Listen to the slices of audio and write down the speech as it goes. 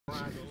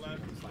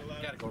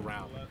got to go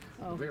around.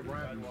 Oh. The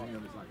Red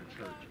Museum is like a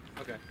church.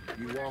 Okay.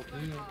 You walk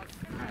in,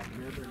 I've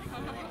never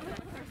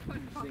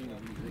seen a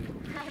museum.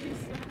 I've been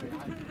to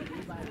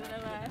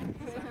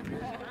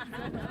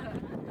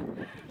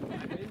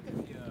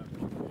the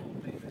whole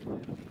thing.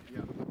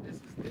 Yeah, but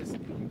this, you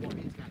walk in,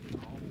 it's got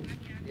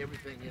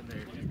everything in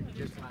there,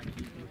 just like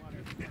you do.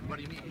 But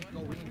you mean, you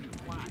go in, you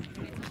fly.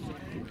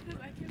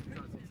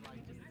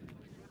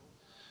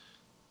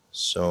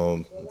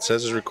 So it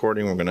says it's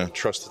recording. We're going to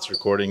trust it's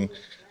recording.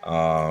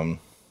 My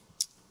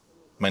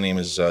name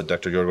is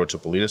Dr. Yiorgo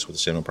Topalidis with the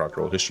Samuel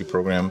Proctor Oral History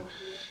Program,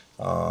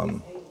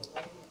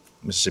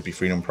 Mississippi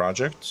Freedom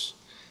Project.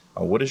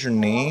 What is your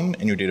name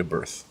and your date of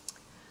birth?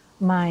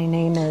 My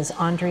name is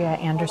Andrea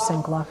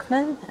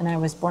Gluckman, and I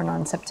was born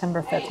on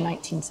September 5th,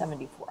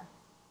 1974.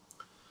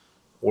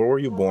 Where were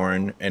you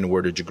born and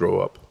where did you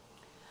grow up?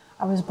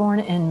 I was born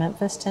in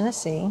Memphis,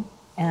 Tennessee,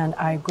 and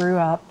I grew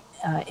up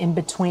in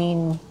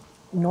between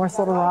North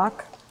Little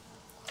Rock,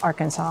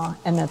 Arkansas,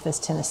 and Memphis,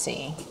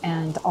 Tennessee.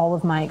 And all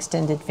of my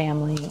extended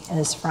family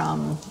is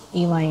from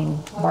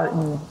Elaine,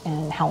 Barton,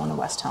 and Helena,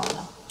 West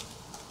Helena.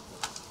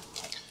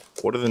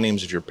 What are the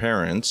names of your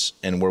parents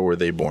and where were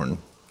they born?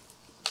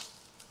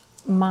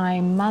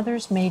 My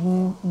mother's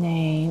maiden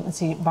name, let's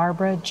see,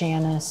 Barbara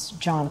Janice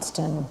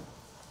Johnston.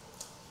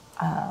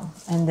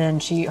 And then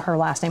her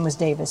last name was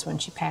Davis when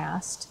she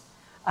passed.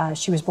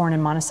 She was born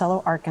in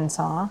Monticello,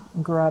 Arkansas,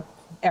 and grew up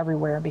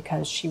everywhere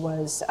because she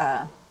was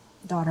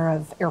daughter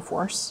of Air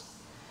Force.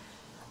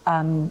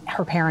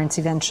 Her parents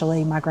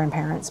eventually, my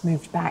grandparents,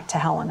 moved back to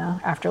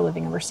Helena after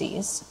living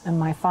overseas. And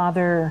my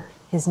father,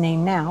 his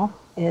name now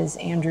is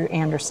Andrew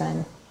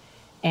Anderson,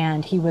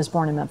 and he was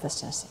born in Memphis,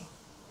 Tennessee.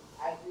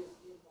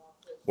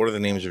 What are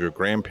the names of your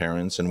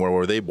grandparents and where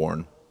were they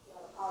born?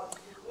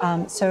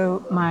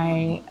 So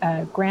my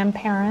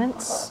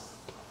grandparents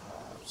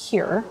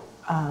here,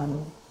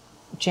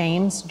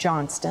 James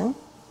Johnston,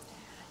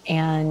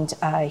 and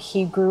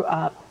he grew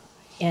up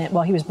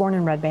he was born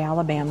in Red Bay,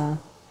 Alabama,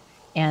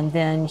 and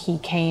then he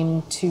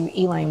came to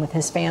Elaine with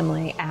his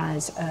family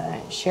as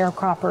a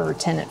sharecropper or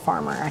tenant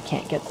farmer. I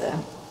can't get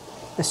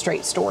the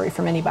straight story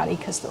from anybody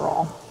because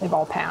they've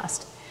all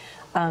passed.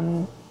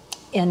 And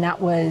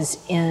that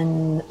was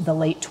in the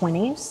late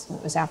 20s.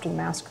 It was after the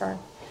massacre.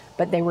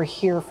 But they were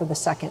here for the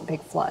second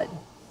big flood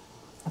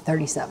of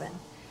 37.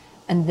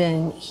 And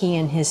then he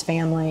and his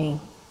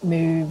family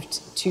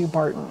moved to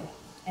Barton,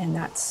 and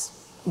that's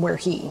where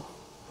he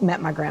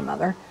met my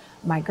grandmother.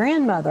 My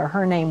grandmother,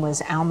 her name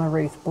was Alma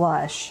Ruth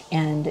Blush,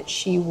 and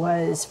she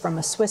was from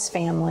a Swiss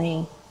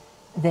family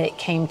that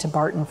came to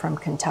Barton from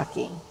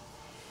Kentucky.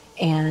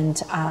 And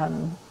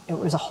it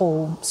was a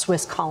whole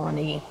Swiss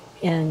colony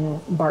in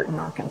Barton,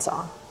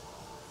 Arkansas.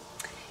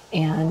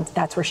 And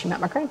that's where she met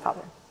my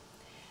grandfather.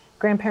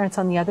 Grandparents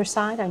on the other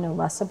side, I know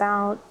less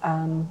about.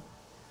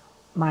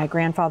 My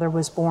grandfather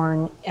was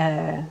born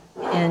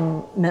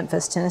in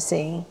Memphis,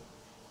 Tennessee,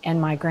 and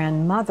my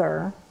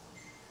grandmother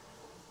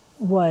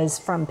was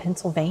from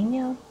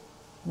Pennsylvania.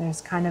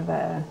 There's kind of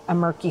a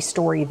murky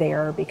story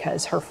there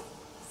because her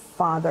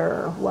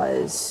father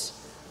was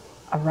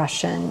a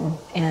Russian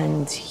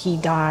and he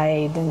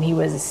died and he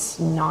was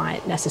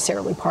not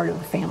necessarily part of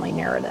the family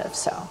narrative,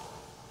 so.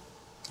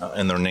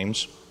 And their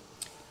names?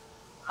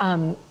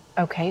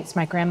 Okay, it's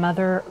my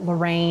grandmother,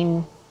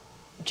 Lorraine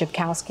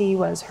Jibkowski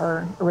was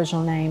her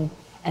original name,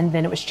 and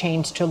then it was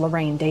changed to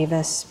Lorraine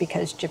Davis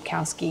because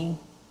Jibkowski,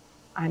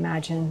 I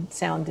imagine,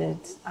 sounded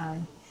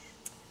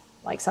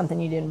like something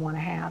you didn't want to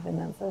have in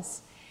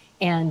Memphis.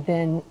 And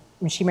then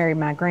when she married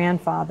my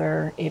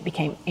grandfather, it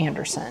became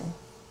Anderson.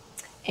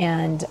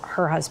 And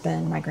her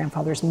husband, my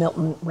grandfather's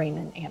Milton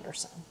Raymond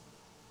Anderson.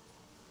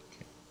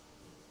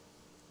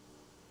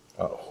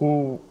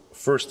 Who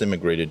first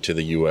immigrated to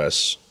the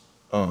U.S.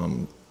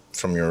 From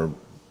your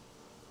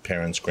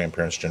parents,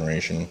 grandparents'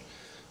 generation,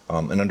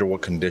 and under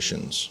what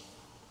conditions?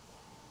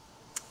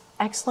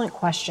 Excellent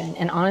question.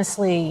 And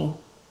honestly,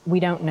 we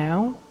don't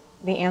know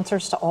the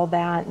answers to all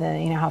that.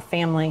 You know, how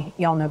family,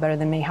 y'all know better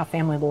than me, how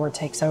family lore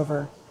takes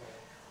over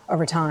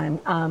time.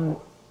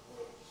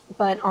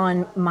 But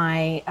on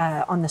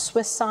the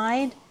Swiss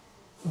side,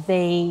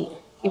 it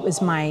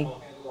was my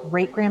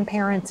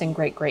great-grandparents and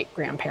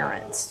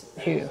great-great-grandparents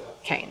who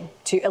came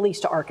at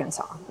least to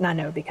Arkansas. And I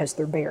know because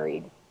they're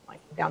buried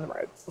like down the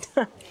road.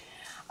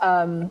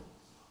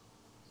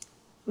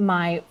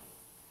 My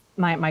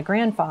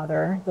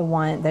grandfather, the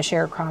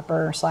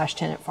sharecropper /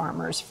 tenant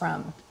farmers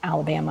from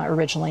Alabama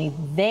originally,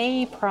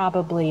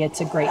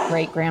 it's a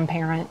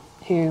great-great-grandparent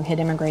who had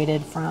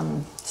immigrated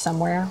from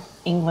somewhere,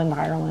 England,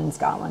 Ireland,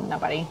 Scotland,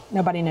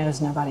 nobody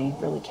knows, nobody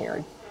really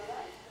cared.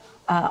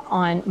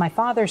 On my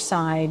father's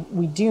side,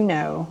 we do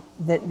know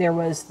that there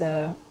was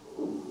the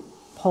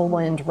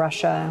Poland,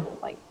 Russia,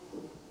 like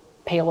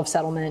Pale of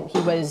Settlement.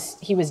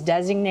 He was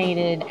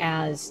designated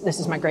as, this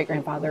is my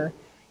great-grandfather,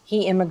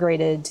 he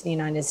immigrated to the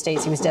United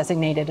States. He was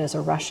designated as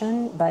a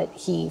Russian, but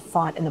he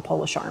fought in the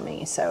Polish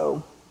army.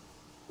 So,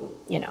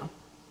 you know,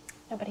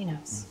 nobody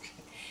knows.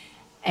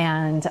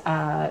 And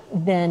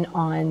then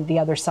on the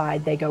other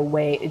side, they go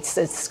it's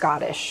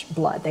Scottish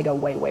blood. They go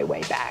way, way,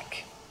 way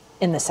back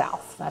in the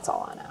South. That's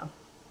all I know.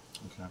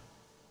 Okay.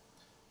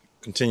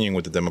 Continuing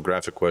with the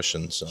demographic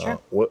questions, Sure.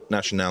 What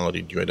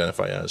nationality do you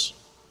identify as?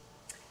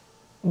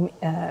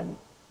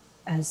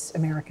 As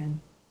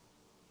American.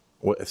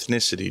 What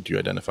ethnicity do you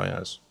identify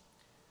as?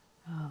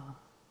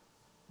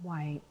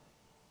 White.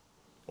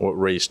 What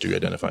race do you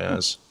identify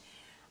as?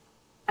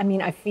 I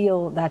mean, I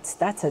feel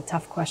that's a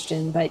tough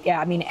question, but yeah,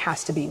 I mean, it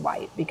has to be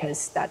white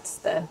because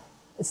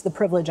it's the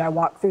privilege I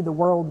walk through the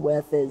world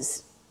with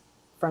is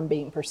from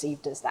being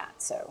perceived as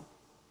that. So.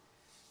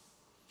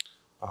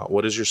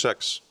 What is your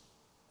sex?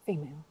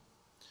 Female.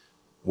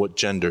 What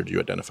gender do you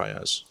identify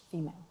as?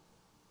 Female.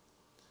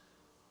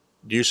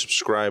 Do you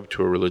subscribe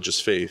to a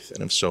religious faith,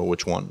 and if so,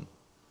 which one?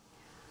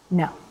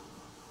 No.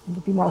 It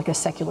would be more like a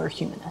secular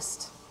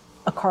humanist,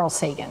 a Carl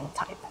Sagan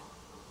type.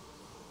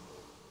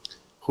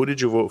 Who did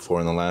you vote for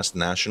in the last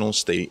national,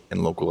 state,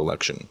 and local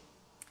election?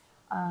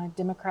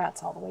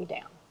 Democrats all the way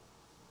down.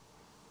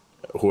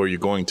 Who are you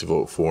going to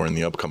vote for in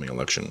the upcoming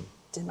election?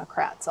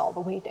 Democrats all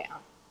the way down.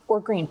 Or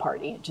Green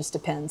Party. It just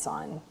depends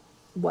on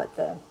what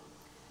the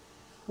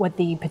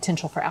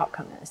potential for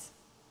outcome is.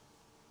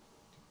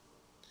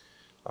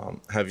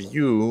 Have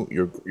you,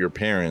 your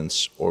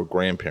parents or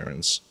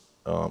grandparents,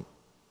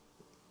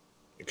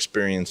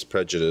 experienced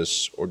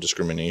prejudice or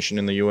discrimination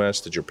in the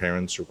U.S.? Did your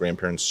parents or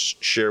grandparents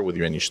share with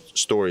you any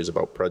stories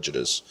about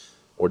prejudice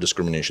or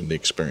discrimination they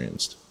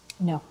experienced?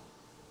 No.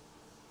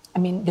 I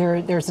mean,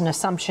 there's an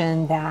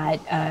assumption that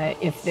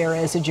if there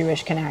is a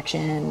Jewish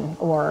connection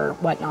or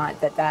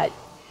whatnot, that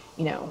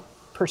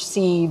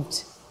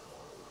perceived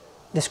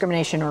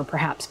discrimination or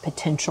perhaps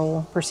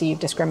potential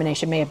perceived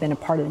discrimination may have been a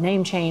part of the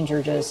name change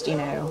or just,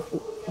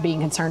 being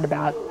concerned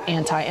about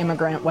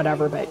anti-immigrant,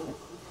 whatever, but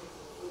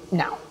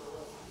no,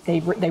 they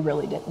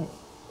really didn't,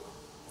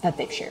 that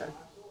they've shared.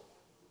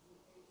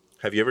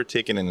 Have you ever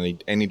taken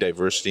any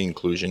diversity,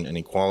 inclusion, and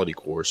equality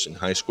course in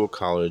high school,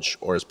 college,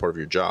 or as part of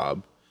your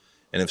job?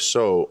 And if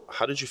so,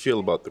 how did you feel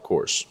about the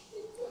course?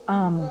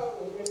 I've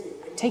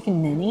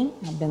taken many.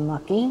 I've been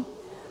lucky.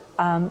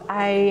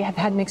 I have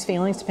had mixed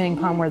feelings depending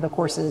upon where the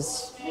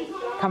courses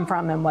come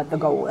from and what the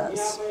goal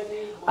is.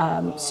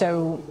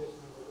 So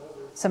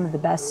some of the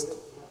best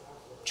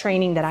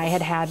training that I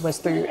had was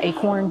through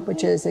ACORN,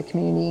 which is a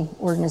community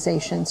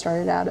organization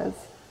started out of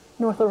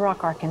North Little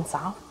Rock,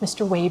 Arkansas,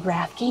 Mr. Wade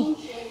Rathke.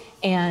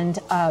 And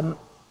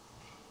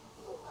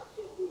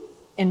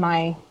in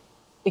my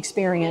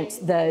experience,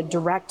 the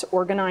direct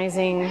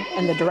organizing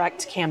and the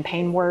direct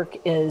campaign work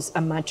is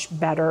a much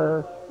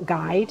better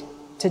guide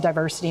to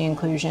diversity,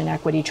 inclusion,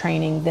 equity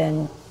training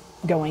than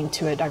going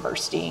to a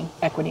diversity,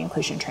 equity,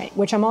 inclusion training,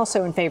 which I'm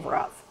also in favor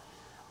of.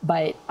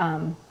 But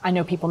I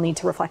know people need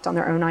to reflect on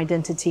their own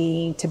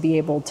identity to be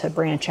able to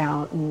branch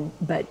out,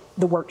 but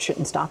the work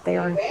shouldn't stop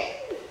there.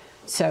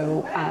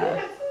 So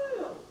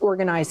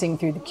organizing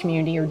through the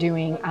community or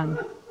doing,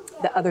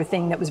 the other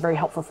thing that was very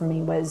helpful for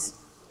me was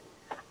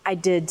I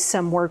did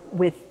some work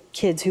with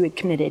kids who had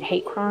committed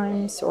hate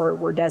crimes or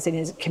were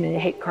designated as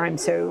committed hate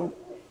crimes. So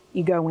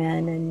you go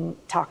in and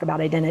talk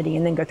about identity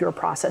and then go through a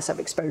process of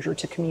exposure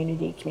to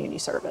community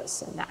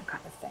service and that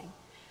kind of thing.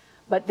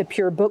 But the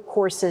pure book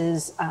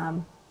courses,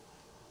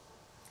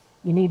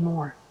 you need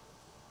more,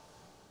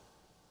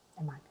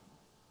 in my opinion.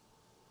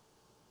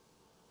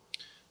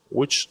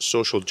 Which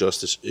social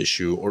justice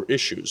issue or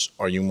issues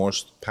are you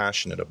most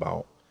passionate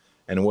about?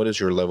 And what is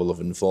your level of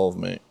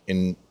involvement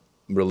in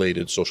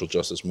related social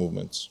justice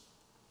movements?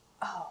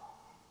 Oh,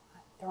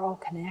 they're all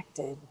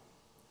connected.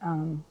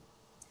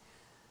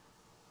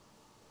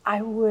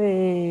 I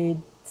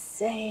would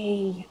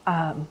say,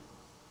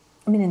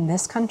 in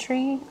this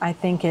country, I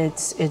think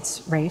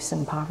it's race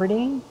and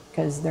poverty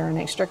because they're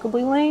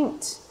inextricably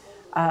linked.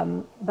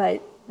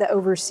 But the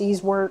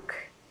overseas work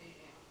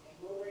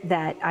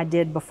that I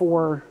did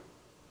before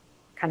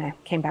kind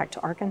of came back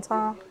to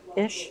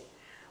Arkansas-ish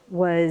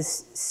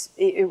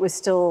it was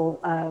still,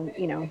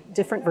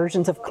 different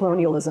versions of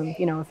colonialism,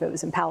 if it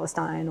was in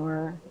Palestine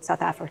or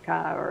South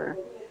Africa or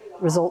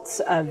results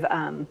of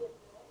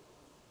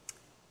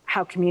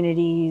how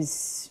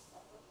communities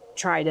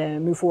try to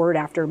move forward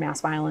after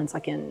mass violence,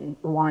 like in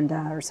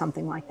Rwanda or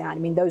something like that. I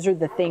mean, those are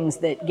the things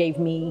that gave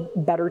me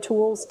better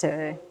tools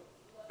to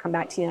come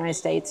back to the United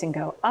States and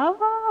go,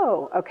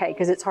 oh, okay,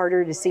 because it's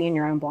harder to see in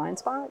your own blind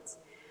spots.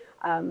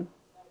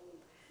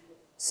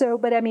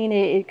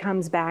 It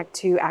comes back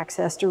to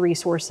access to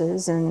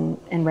resources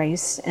and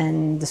race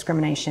and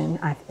discrimination,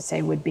 I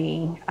say would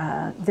be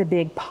the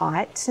big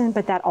pot,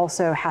 but that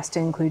also has to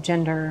include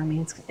gender. I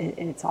mean,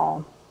 it's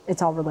all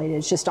related.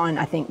 It's just on,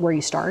 I think, where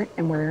you start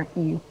and where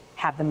you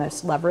have the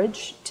most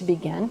leverage to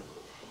begin.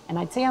 And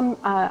I'd say I'm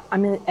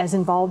as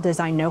involved as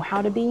I know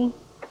how to be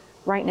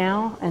right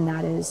now, and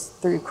that is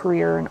through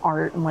career and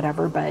art and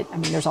whatever, but I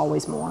mean, there's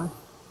always more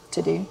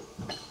to do.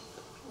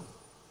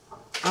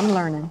 I'm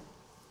learning.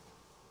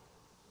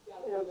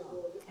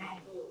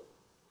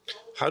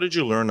 How did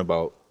you learn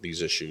about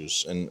these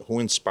issues, and who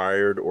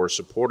inspired or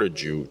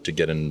supported you to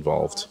get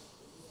involved?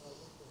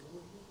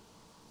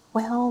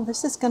 Well,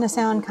 this is going to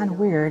sound kind of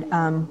weird.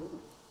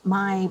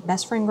 My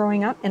best friend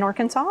growing up in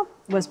Arkansas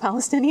was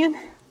Palestinian.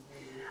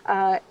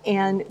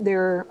 And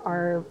there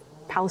are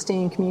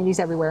Palestinian communities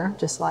everywhere,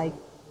 just like,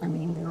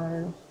 there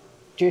are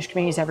Jewish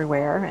communities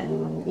everywhere.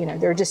 And,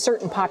 there are just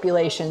certain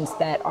populations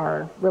that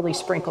are really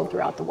sprinkled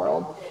throughout the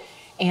world.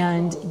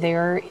 And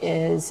there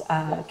is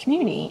a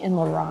community in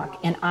Little Rock.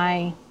 And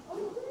I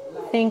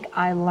think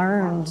I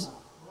learned,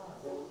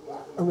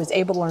 or was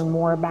able to learn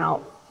more about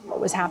what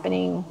was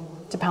happening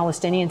to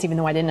Palestinians, even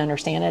though I didn't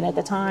understand it at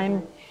the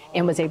time,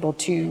 and was able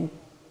to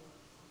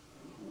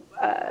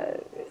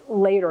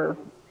later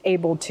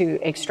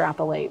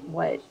extrapolate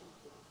what,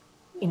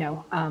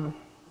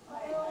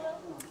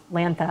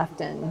 land theft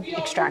and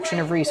extraction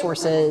of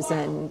resources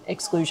and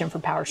exclusion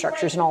from power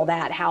structures and all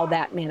that, how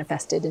that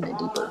manifested in a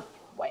deeper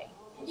way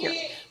here.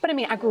 But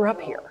I grew up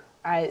here,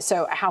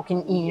 so how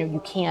can, you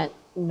can't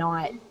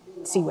not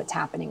see what's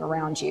happening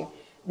around you.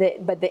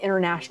 But the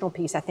international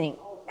piece, I think,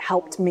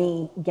 helped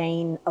me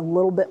gain a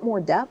little bit more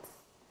depth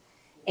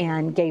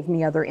and gave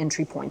me other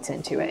entry points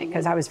into it,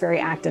 because I was very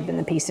active in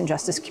the peace and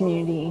justice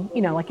community,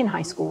 like in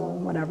high school,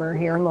 whatever,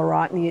 here in Little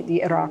Rock,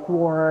 the Iraq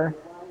War,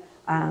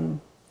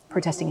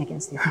 protesting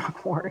against the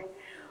Iraq War.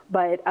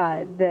 But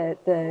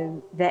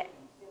the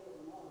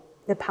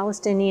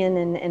Palestinian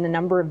and a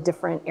number of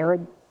different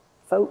Arab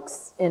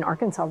folks in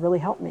Arkansas really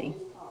helped me.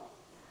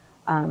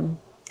 And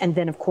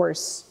then, of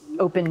course,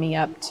 opened me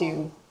up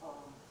to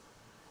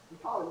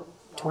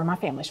where my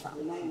family's from.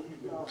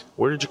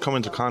 Where did you come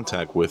into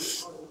contact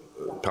with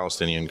the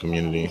Palestinian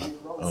community?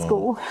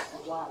 School.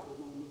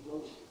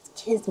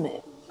 It's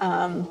kismet.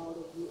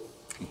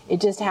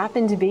 It just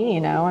happened to be,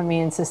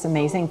 it's this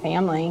amazing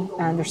family,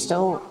 and there's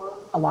still,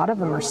 a lot of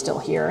them are still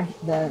here,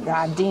 the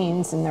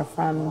Abdeens, and they're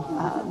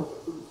from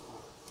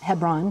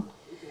Hebron.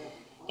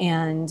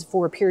 And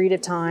for a period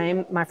of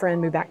time, my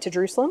friend moved back to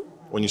Jerusalem.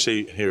 When you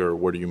say here,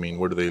 where do you mean?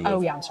 Where do they live?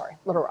 Oh, yeah, I'm sorry,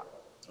 Little Rock.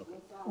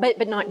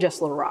 But not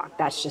just Little Rock.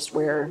 That's just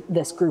where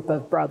this group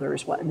of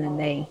brothers, and then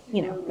they,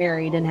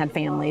 married and had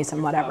families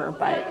and whatever.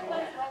 But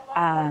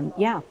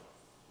yeah,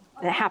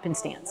 it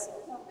happenstance.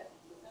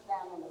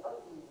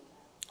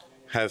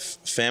 Have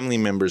family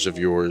members of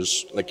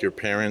yours, like your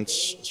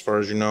parents, as far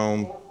as you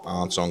know,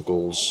 aunts,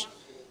 uncles,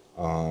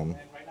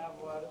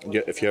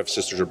 if you have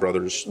sisters or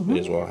brothers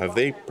as well, have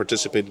they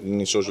participated in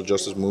any social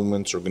justice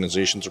movements,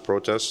 organizations, or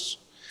protests?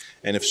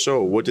 And if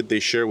so, what did they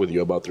share with you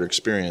about their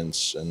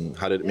experience, and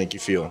how did it make you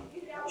feel?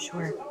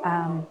 Sure.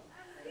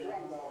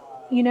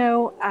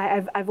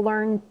 I've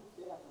learned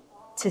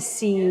to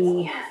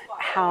see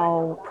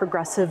how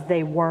progressive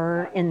they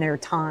were in their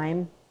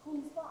time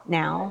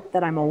now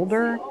that I'm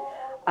older.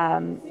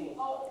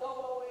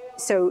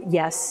 So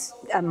yes,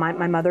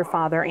 my mother,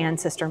 father, and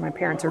sister, my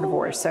parents are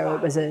divorced, so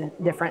it was a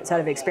different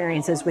set of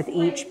experiences with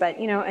each. But,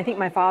 I think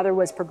my father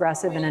was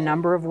progressive in a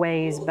number of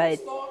ways, but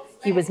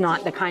he was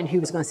not the kind who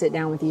was going to sit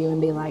down with you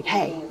and be like,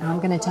 hey, I'm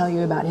going to tell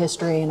you about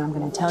history and I'm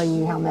going to tell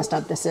you how messed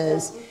up this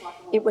is.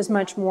 It was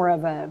much more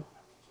of a,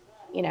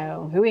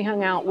 who he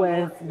hung out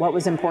with, what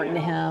was important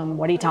to him,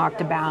 what he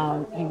talked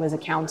about. He was a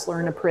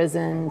counselor in a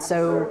prison.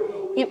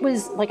 So it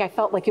was like, I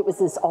felt like it was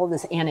all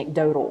this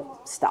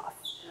anecdotal stuff,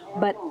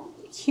 but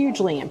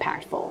hugely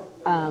impactful.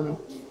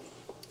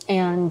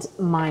 And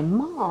my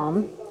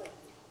mom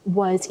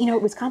was,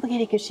 it was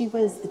complicated because she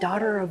was the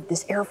daughter of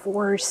this Air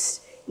Force,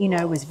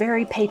 was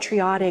very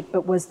patriotic,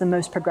 but was the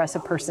most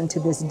progressive person to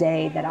this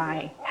day that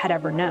I had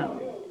ever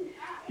known.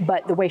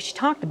 But the way she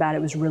talked about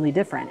it was really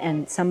different.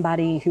 And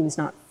somebody who was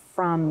not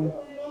from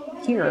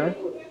here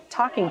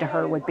talking to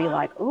her would be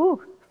like,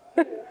 ooh,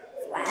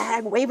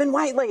 flag waving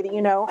white lady,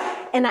 and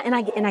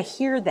I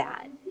hear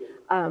that.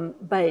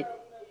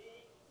 But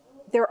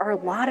there are a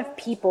lot of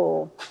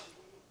people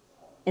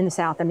in the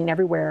South,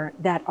 everywhere,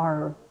 that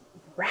are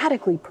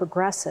radically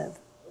progressive,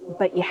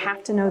 but you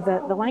have to know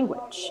the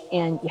language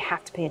and you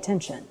have to pay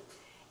attention,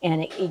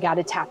 and you got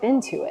to tap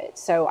into it.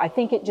 So I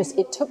think it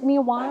took me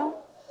a while.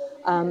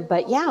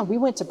 But yeah, we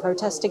went to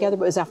protest together,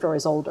 but it was after I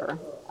was older.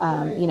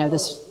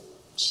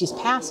 She's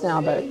passed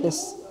now, but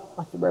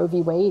the Roe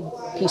v. Wade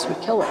piece would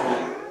kill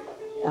her.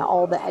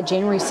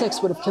 January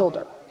 6th would have killed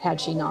her had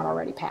she not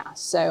already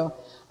passed. So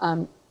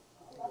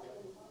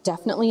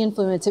definitely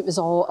influence.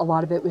 A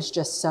lot of it was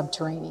just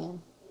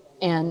subterranean.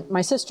 And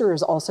my sister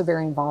is also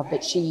very involved,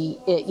 but she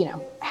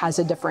has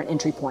a different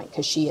entry point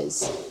because she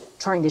is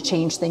trying to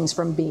change things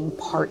from being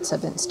parts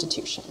of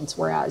institutions,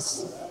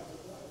 whereas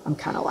I'm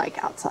kind of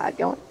like outside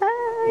going,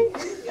 hey,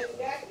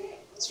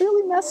 it's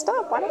really messed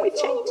up. Why don't we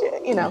change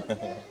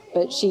it?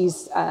 But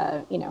she's,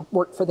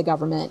 worked for the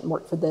government and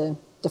worked for the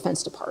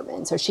Defense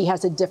Department. So she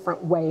has a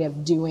different way of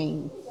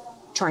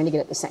trying to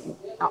get at the same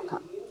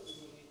outcome.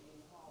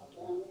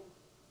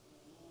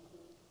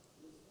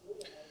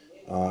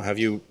 Have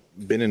you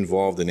been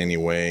involved in any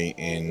way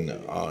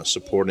in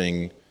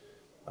supporting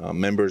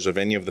members of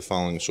any of the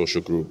following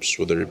social groups,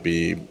 whether it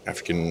be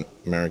African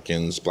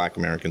Americans, Black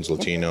Americans,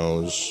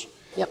 Latinos,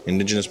 Yep.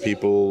 Indigenous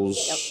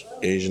peoples, Yep.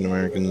 Asian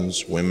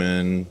Americans,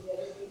 women,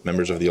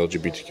 members of the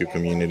LGBTQ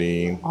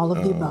community? All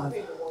of the above.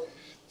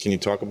 Can you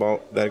talk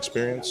about that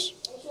experience?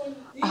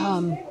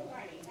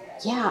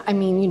 Yeah, I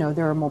mean,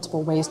 there are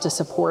multiple ways to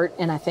support,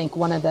 and I think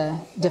one of the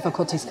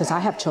difficulties, because I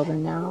have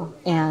children now,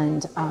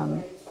 and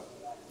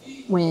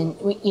when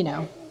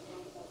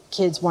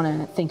kids want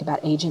to think about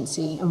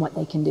agency and what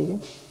they can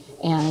do,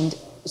 and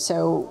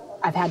so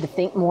I've had to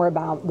think more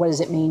about what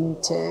does it mean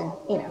to,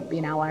 be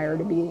an ally or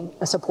to be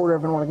a supporter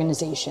of an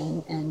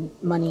organization, and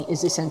money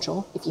is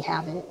essential if you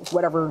have it,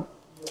 whatever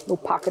little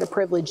pocket of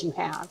privilege you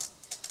have.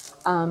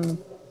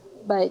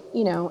 But,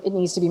 it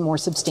needs to be more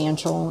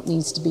substantial. It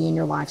needs to be in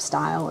your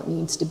lifestyle. It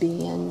needs to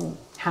be in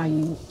how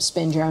you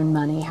spend your own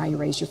money, how you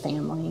raise your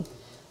family.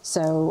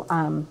 So,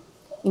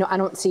 I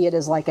don't see it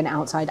as like an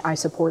outside, I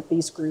support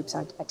these groups.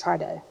 I try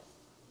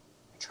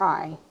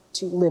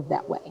to live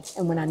that way.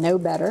 And when I know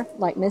better,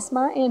 like Miss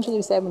Maya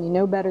Angelou said, when you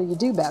know better, you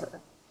do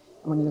better.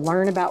 And when you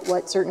learn about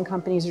what certain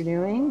companies are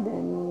doing,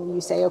 then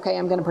you say, okay,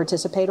 I'm going to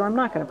participate or I'm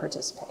not going to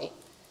participate.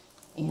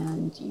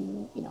 And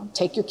you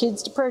take your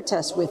kids to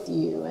protest with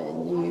you,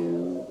 and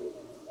you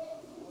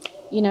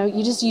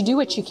do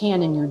what you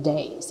can in your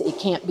days. It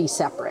can't be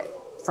separate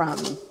from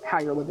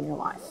how you're living your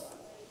life.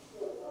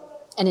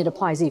 And it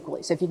applies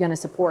equally. So if you're going to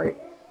support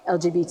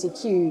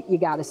LGBTQ, you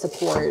got to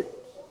support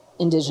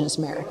Indigenous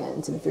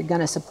Americans. And if you're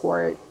going to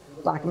support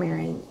Black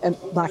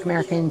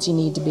Americans, you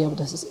need to be able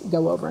to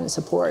go over and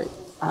support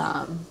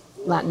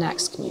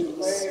Latinx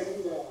communities.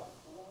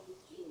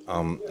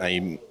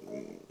 I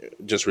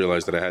just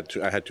realized that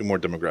I had two more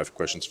demographic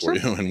questions for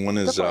you, and one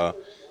is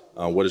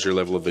what is your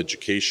level of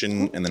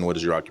education, and then what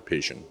is your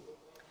occupation?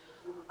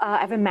 I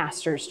have a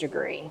master's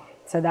degree,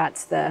 so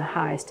that's the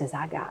highest as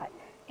I got,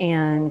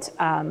 and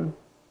my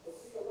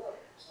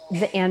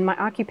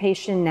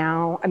occupation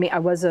now. I mean, I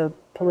was a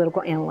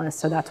political analyst,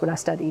 so that's what I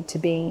studied to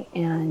be,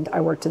 and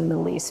I worked in the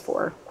Middle East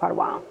for quite a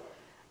while,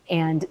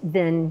 and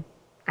then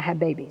I had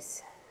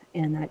babies,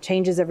 and that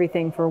changes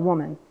everything for a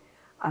woman,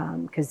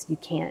 because you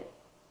can't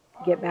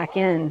get back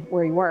in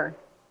where you were,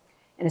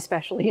 and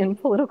especially in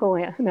political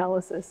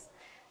analysis.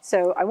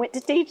 So I went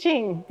to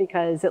teaching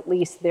because at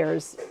least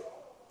there's,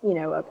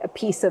 a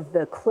piece of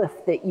the cliff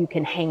that you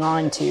can hang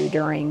on to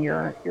during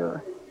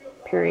your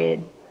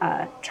period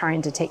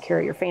trying to take care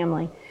of your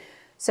family.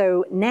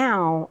 So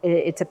now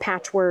it's a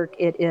patchwork.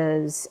 It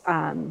is,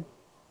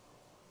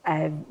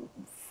 I've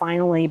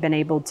finally been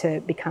able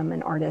to become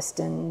an artist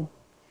and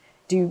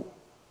be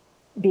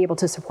able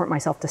to support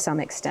myself to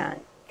some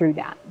extent through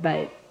that,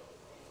 but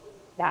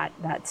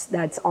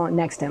that's on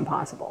next to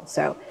impossible.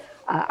 So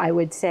I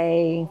would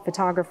say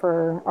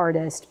photographer,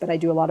 artist, but I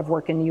do a lot of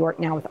work in New York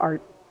now with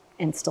art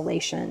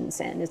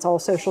installations, and it's all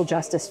social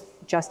justice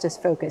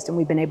focused, and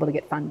we've been able to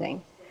get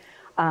funding.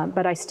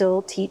 But I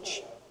still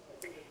teach,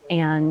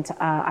 and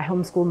I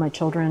homeschooled my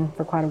children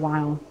for quite a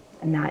while,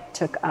 and that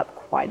took up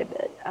quite a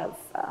bit of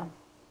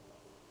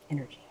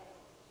energy.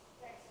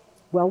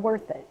 Well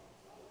worth it.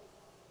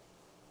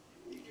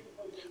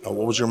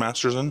 What was your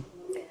master's in?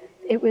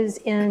 It was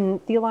in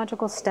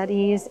theological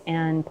studies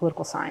and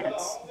political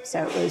science.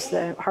 So it was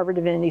the Harvard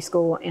Divinity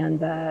School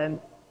and the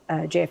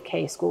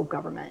JFK School of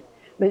Government.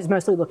 But it was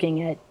mostly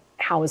looking at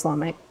how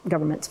Islamic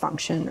governments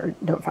function or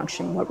don't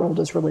function, what role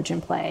does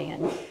religion play,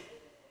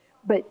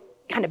 but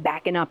kind of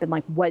backing up and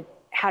like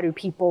how do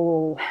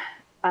people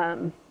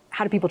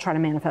try to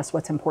manifest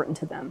what's important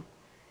to them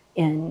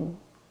in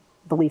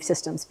belief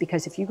systems?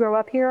 Because if you grow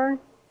up here,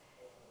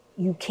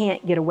 you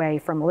can't get away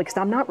from, because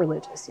I'm not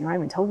religious, I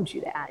haven't told you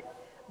that.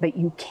 But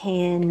you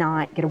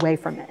cannot get away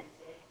from it.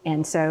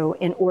 And so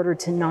in order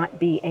to not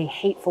be a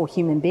hateful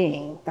human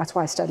being, that's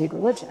why I studied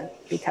religion,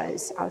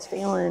 because I was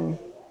feeling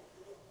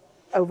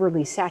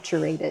overly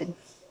saturated.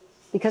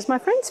 Because my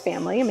friend's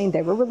family,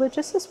 they were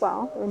religious as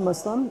well, they were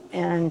Muslim,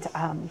 and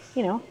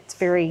it's a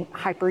very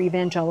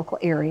hyper-evangelical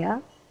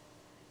area.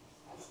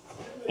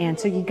 And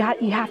so you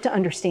have to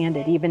understand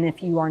it, even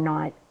if you are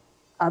not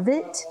of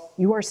it,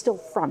 you are still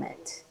from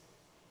it.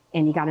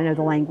 And you got to know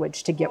the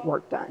language to get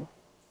work done.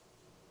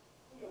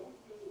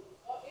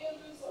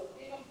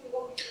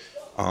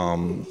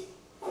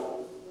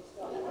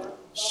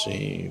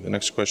 See, the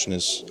next question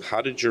is,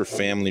 how did your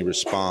family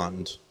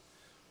respond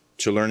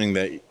to learning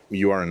that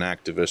you are an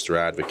activist or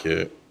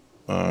advocate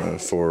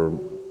for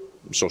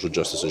social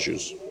justice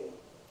issues?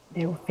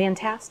 They were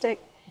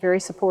fantastic, very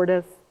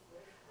supportive.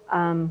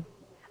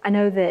 I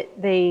know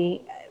that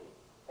they,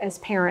 as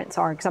parents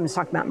are, because I'm just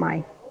talking about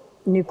my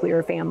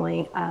nuclear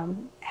family,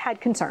 had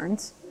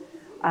concerns.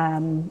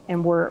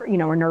 And we're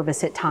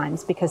nervous at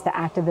times because the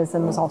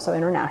activism is also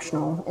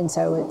international. And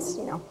so it's,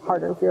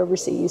 harder if you're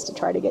overseas to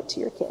try to get to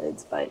your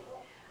kids, but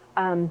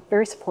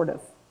very supportive.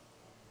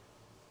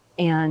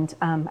 And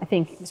I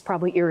think it's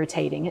probably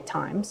irritating at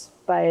times,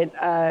 but,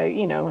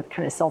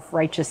 kind of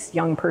self-righteous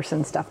young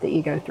person stuff that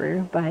you go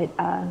through, but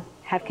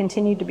have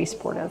continued to be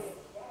supportive.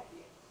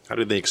 How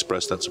did they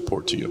express that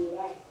support to you?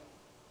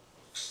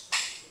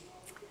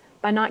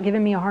 By not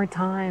giving me a hard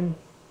time,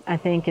 I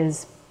think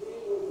is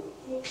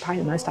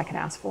probably the most I could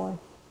ask for.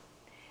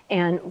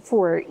 And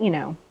for,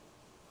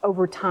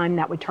 over time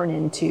that would turn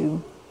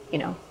into,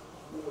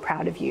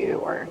 proud of you,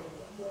 or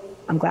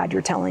I'm glad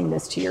you're telling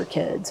this to your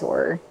kids,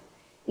 or,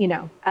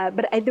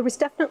 But there was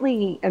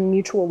definitely a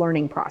mutual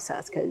learning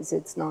process, because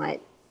it's not,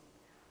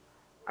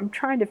 I'm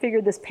trying to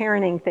figure this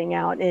parenting thing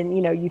out, and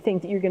you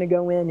think that you're going to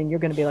go in and you're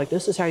going to be like,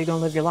 this is how you're going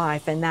to live your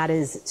life, and that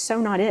is so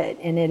not it.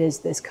 And it is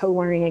this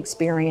co-learning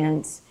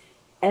experience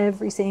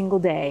every single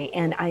day.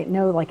 And I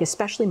know, like,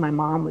 especially my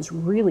mom was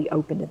really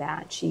open to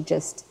that. She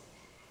just,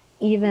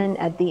 even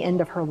at the end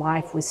of her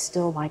life, was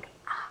still like,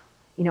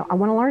 I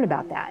want to learn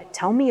about that.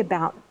 Tell me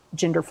about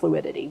gender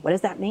fluidity. What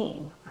does that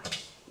mean?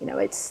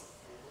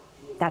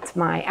 That's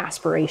my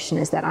aspiration,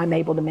 is that I'm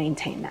able to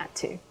maintain that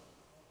too.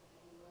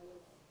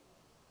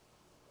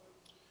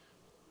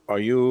 Are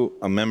you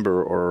a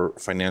member or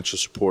financial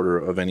supporter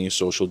of any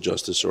social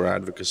justice or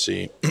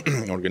advocacy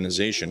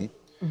organization?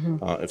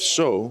 Mm-hmm. If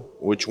so,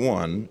 which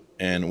one,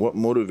 and what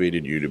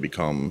motivated you to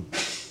become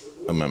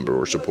a member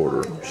or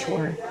supporter?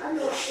 Sure.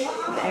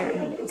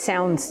 It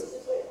sounds,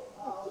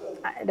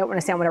 I don't want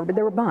to sound whatever, but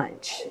there were a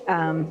bunch.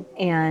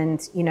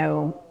 And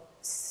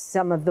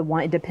some of the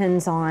one, it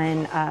depends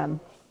on,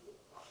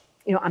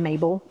 I'm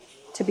able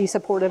to be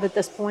supportive at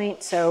this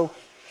point. So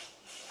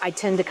I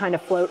tend to kind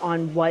of float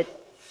on what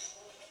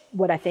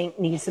I think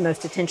needs the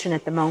most attention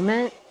at the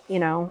moment,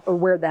 or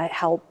where the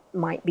help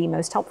might be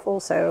most helpful.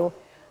 So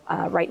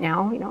right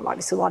now,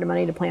 obviously a lot of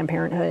money to Planned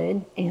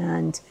Parenthood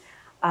and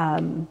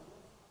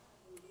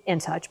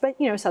such. But,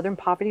 Southern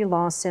Poverty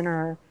Law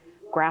Center,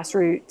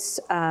 grassroots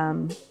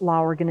law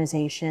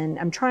organization.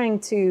 I'm trying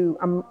to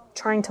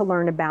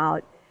learn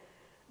about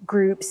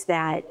groups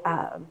that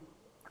are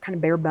kind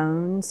of bare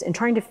bones, and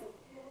trying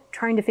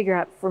to figure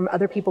out from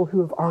other people who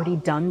have already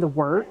done the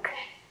work,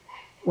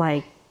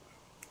 like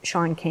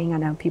Shaun King. I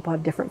know people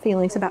have different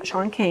feelings about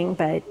Shaun King,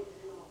 but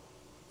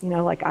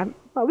I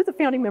was a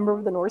founding member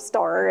of the North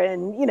Star,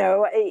 and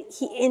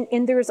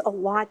and there's a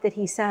lot that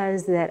he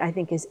says that I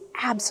think is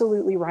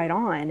absolutely right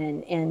on.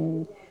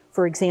 And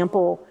for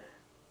example,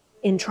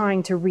 in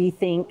trying to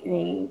rethink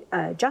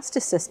the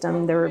justice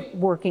system, they're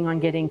working on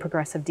getting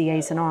progressive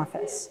DAs in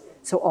office,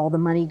 so all the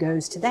money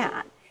goes to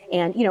that.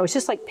 And it's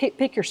just like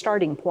pick your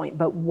starting point,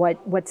 but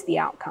what's the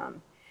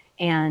outcome?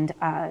 And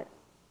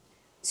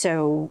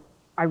so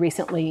I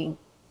recently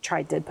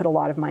tried to put a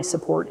lot of my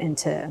support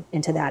into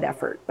that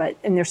effort,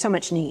 and there's so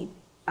much need.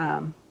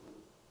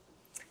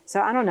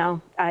 So I don't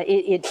know,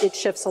 it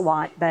shifts a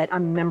lot, but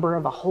I'm a member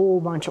of a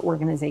whole bunch of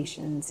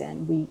organizations,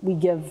 and we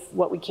give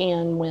what we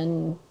can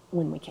when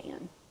we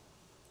can.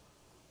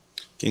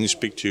 Can you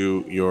speak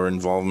to your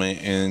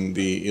involvement in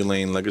the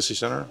Elaine Legacy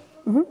Center?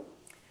 Mm-hmm.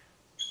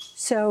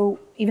 So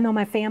even though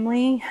my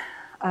family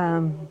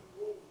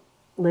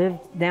lived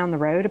down the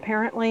road,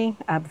 apparently,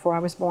 before I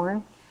was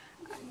born,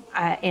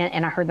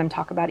 and I heard them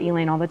talk about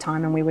Elaine all the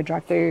time, and we would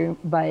drive through,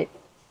 but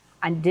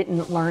I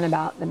didn't learn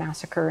about the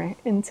massacre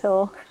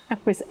until I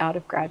was out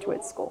of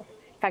graduate school.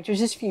 In fact, it was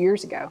just a few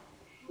years ago.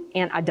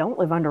 And I don't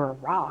live under a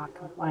rock.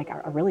 Like,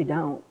 I really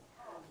don't.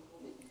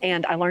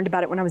 And I learned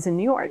about it when I was in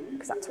New York,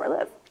 because that's where I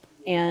live.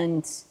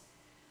 And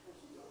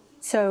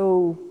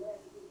so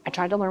I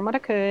tried to learn what I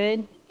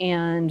could,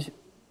 and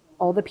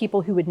all the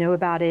people who would know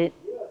about it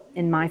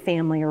in my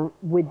family or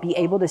would be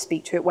able to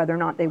speak to it, whether or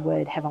not they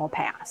would, have all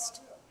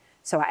passed.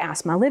 So I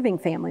asked my living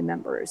family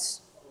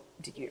members,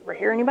 did you ever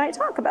hear anybody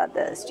talk about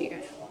this?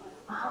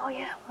 Oh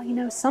yeah,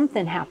 well,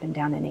 something happened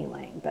down in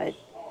Elaine, but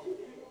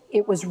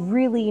it was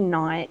really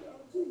not,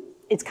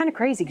 it's kind of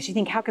crazy, because you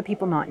think, how could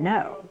people not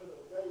know?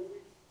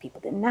 People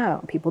didn't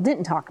know, people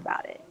didn't talk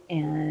about it.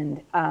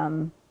 And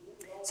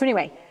so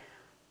anyway,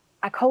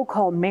 I cold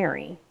called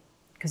Mary,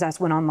 because I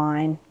went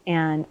online,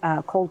 and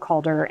cold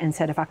called her and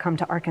said, if I come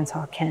to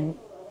Arkansas, can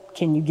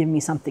you give me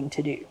something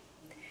to do?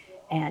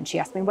 And she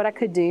asked me what I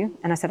could do,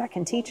 and I said, I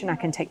can teach and I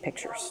can take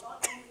pictures.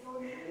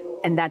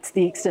 And that's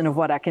the extent of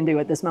what I can do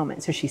at this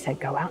moment. So she said,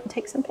 go out and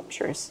take some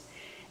pictures.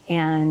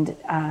 And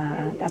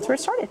that's where it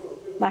started,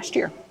 last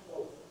year.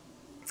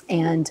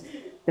 And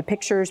the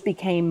pictures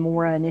became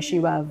more an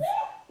issue of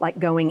like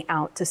going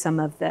out to some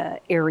of the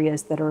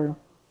areas that are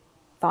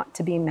thought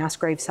to be mass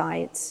grave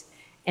sites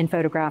and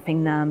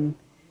photographing them.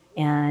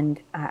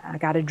 And I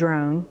got a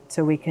drone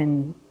so we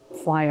can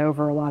fly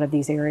over a lot of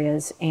these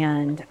areas.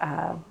 And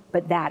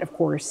but that, of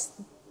course,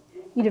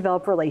 you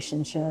develop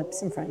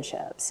relationships and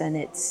friendships, and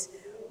it's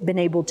been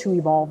able to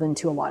evolve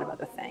into a lot of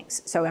other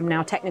things. So I'm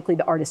now technically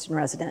the artist in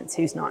residence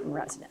who's not in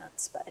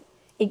residence, but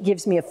it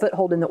gives me a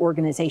foothold in the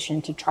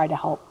organization to try to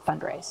help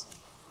fundraise.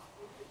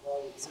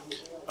 So.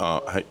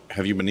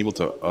 Have you been able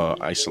to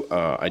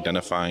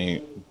identify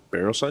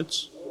burial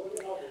sites?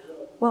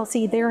 Well,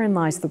 see, therein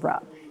lies the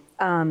rub.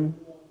 I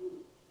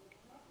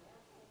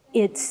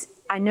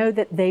know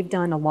that they've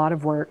done a lot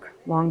of work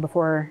long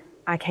before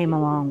I came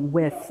along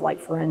with like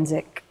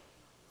forensic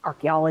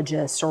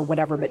archaeologists or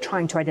whatever, but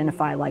trying to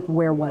identify like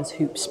where was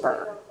Hoop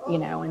Spur,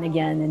 and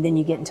then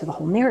you get into the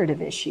whole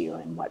narrative issue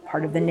and what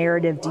part of the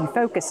narrative do you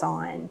focus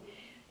on.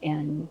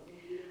 And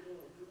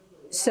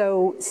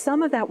so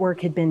some of that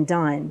work had been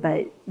done,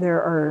 but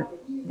there are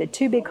the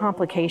two big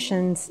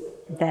complications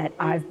that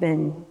I've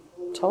been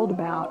told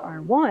about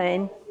are,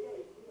 one,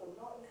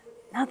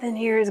 nothing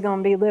here is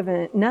going to be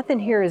living, nothing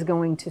here is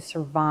going to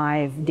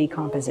survive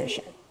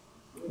decomposition.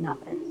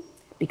 Nothing.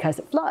 Because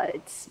it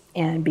floods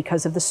and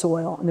because of the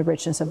soil and the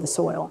richness of the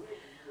soil.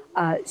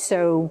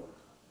 So,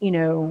 you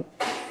know,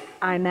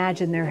 I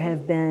imagine there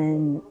have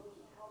been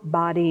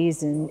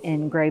bodies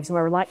and graves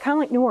where, like, kind of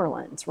like New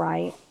Orleans,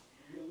 right?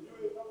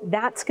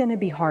 That's going to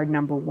be hard,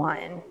 number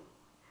one.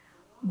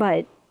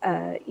 But,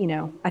 you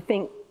know, I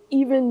think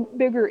even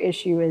bigger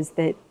issue is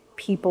that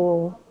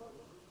people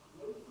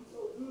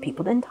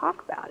didn't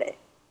talk about it.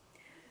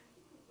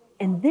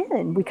 And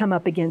then we come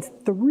up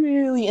against the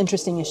really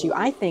interesting issue,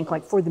 I think,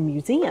 like for the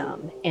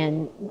museum,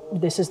 and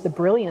this is the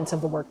brilliance of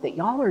the work that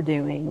y'all are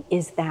doing,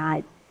 is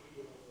that,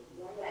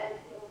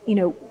 you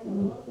know,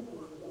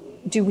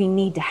 do we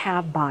need to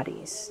have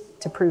bodies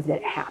to prove that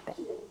it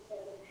happened?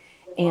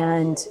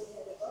 And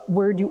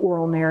where do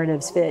oral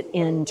narratives fit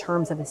in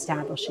terms of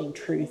establishing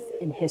truth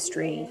in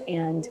history?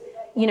 And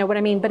you know what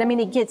I mean? But I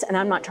mean, it gets, and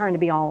I'm not trying to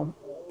be all,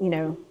 you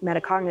know,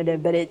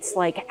 metacognitive, but it's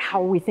like,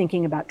 how are we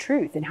thinking about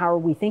truth, and how are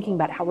we thinking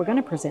about how we're going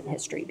to present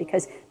history?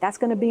 Because that's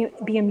going to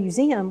be a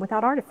museum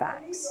without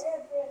artifacts.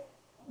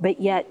 But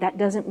yet that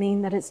doesn't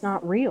mean that it's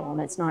not real and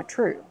it's not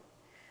true.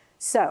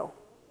 So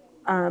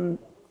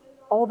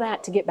all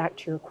that to get back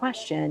to your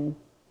question,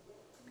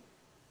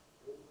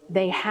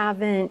 they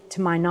haven't, to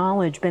my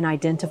knowledge, been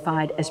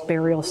identified as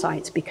burial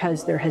sites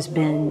because there has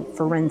been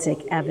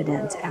forensic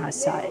evidence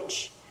as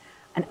such.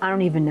 And I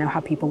don't even know how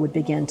people would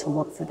begin to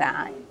look for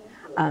that.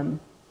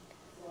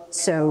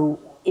 So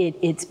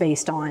it's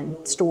based on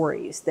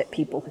stories that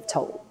people have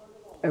told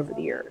over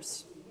the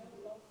years.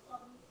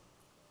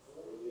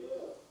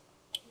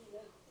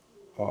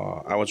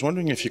 I was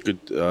wondering if you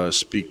could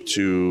speak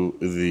to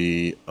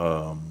the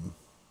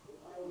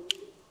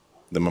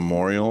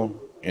memorial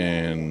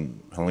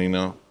in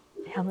Helena.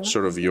 Helena?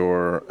 Sort of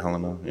your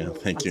Helena. Yeah,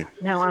 thank you.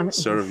 No, I'm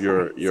sort of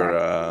your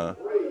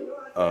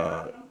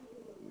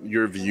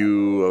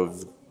view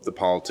of the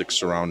politics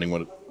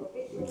surrounding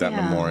that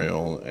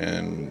memorial,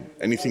 and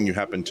anything you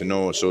happen to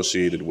know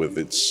associated with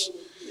its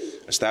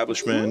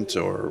establishment,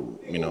 or,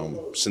 you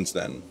know, since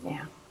then.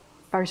 Yeah.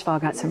 First of all, I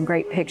got some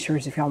great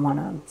pictures if y'all want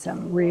them.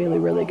 Some really,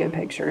 really good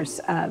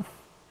pictures of,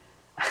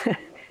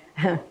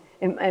 I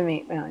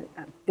mean,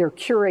 they're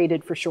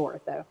curated for sure,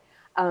 though.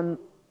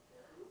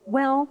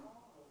 Well,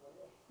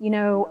 you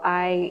know,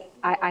 I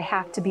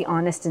have to be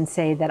honest and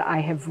say that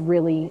I have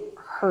really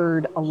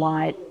heard a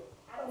lot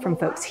from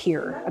folks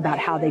here about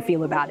how they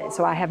feel about it.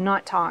 So I have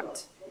not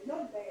talked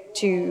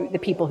to the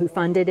people who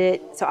funded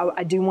it. So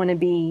I do want to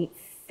be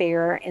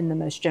fair in the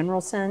most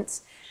general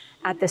sense.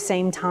 At the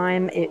same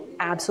time, it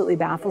absolutely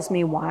baffles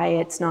me why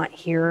it's not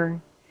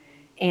here.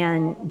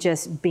 And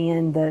just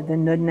being the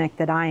nudnik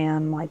that I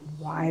am, like,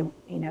 why,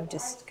 you know,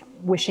 just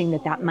wishing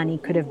that money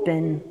could have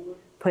been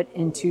put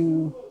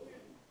into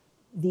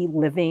the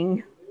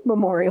living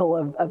memorial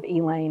of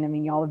Elaine. I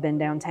mean, y'all have been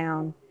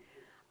downtown.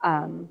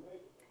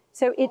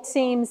 So it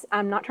seems,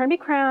 I'm not trying to be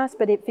crass,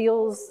 but it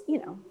feels, you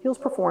know, feels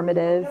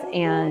performative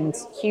and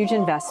huge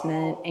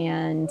investment.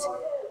 And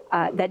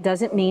that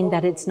doesn't mean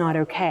that it's not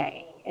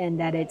okay, and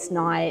that it's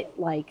not,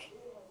 like,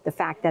 the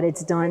fact that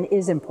it's done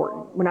is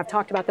important. When I've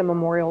talked about the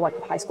memorial, like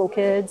with high school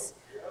kids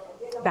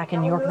back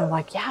in New York, they're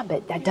like, yeah,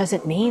 but that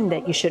doesn't mean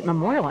that you shouldn't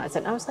memorialize it.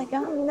 And I was like,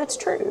 yeah, I mean, that's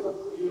true.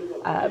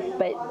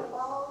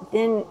 But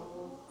then,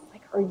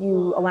 like, are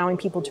you allowing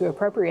people to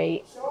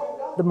appropriate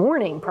the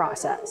mourning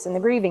process and the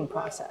grieving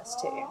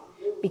process too?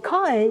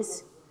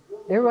 Because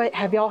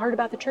have y'all heard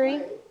about the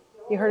tree?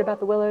 You heard about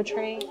the willow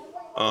tree?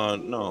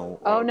 No.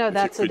 Oh no,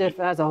 that's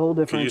a whole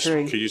different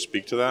tree. Could you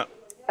speak to that?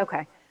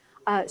 Okay,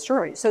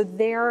 sure. So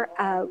there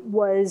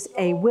was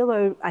a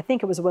willow, I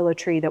think it was a willow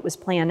tree that was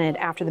planted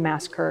after the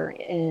massacre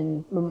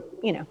in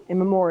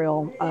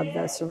memorial of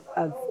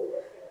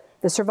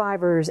the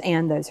survivors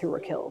and those who were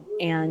killed.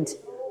 And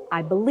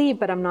I believe,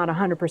 but I'm not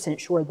 100%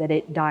 sure, that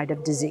it died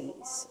of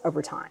disease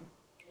over time.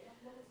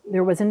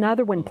 There was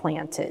another one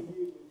planted,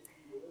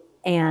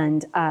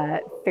 and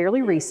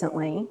fairly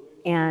recently,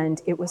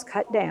 and it was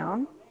cut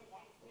down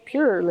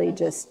purely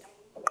just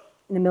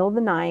in the middle of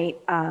the night,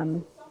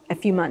 a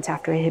few months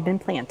after it had been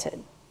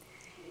planted.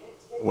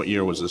 What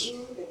year was this?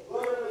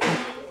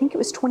 I think it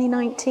was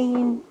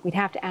 2019. We'd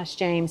have to ask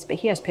James, but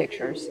he has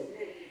pictures.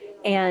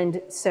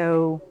 And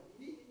so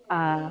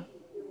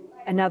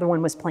another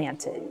one was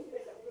planted.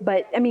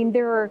 But I mean,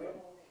 there are,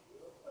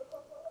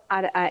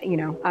 I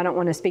don't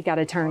want to speak out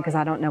of turn because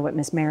I don't know what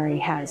Miss Mary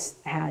has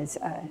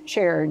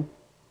shared,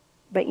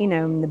 but you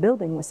know, the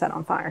building was set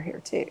on fire here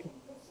too,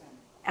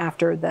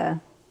 after the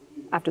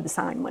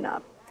sign went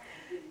up.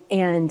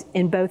 And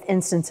in both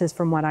instances,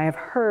 from what I have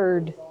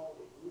heard,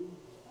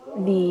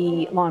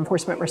 the law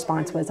enforcement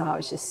response was, oh,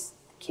 it's just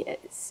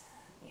kids,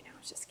 you know,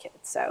 it's just kids.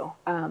 So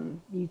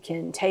you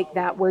can take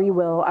that where you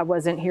will. I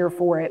wasn't here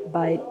for it,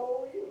 but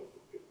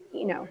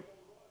you know,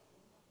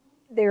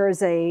 there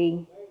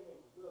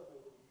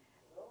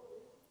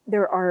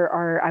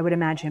are, I would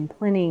imagine,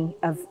 plenty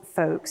of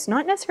folks,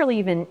 not necessarily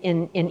even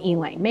in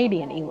Elaine,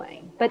 maybe in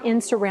Elaine, but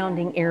in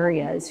surrounding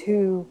areas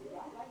who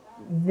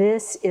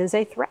this is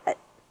a threat.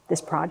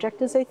 this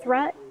project is a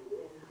threat.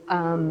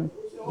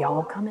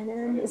 Y'all coming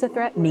in is a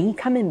threat. Me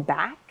coming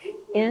back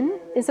in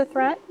is a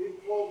threat.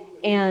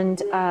 And,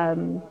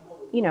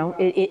 you know,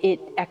 it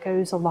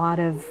echoes a lot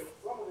of,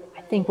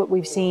 I think, what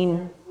we've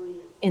seen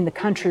in the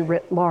country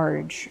writ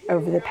large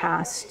over the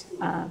past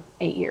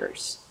 8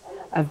 years,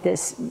 of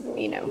this,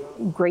 you know,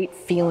 great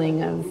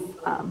feeling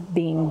of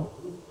being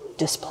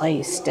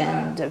displaced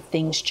and of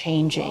things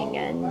changing,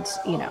 and,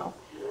 you know.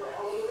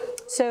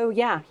 So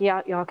yeah,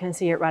 y'all can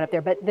see it right up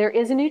there. But there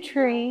is a new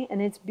tree, and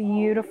it's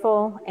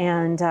beautiful,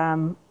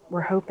 and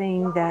we're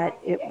hoping that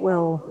it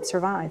will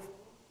survive.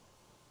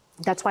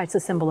 That's why it's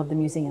a symbol of the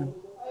museum.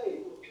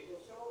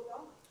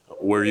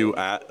 Were you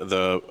at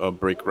the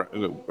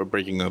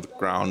breaking of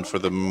ground for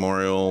the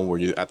memorial? Were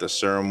you at the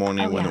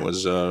ceremony when it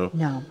was?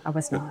 No, I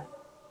was not.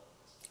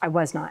 I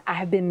was not. I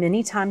have been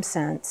many times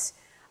since,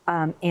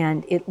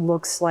 and it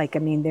looks like, I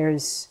mean,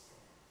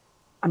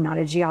 I'm not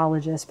a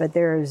geologist, but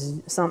there's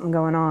something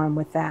going on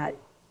with that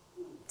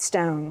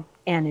stone,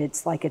 and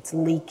it's like it's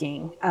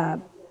leaking.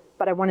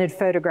 But I wanted to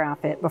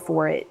photograph it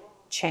before it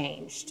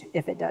changed,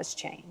 if it does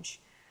change.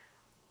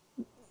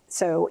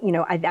 So, you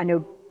know, I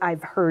know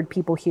I've heard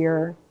people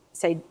here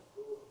say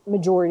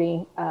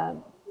majority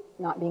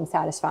not being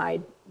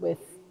satisfied with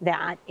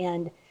that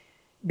and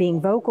being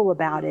vocal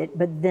about it.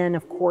 But then,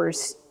 of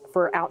course,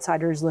 for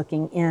outsiders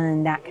looking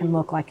in, that can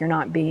look like you're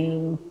not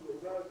being,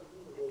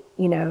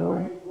 you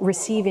know,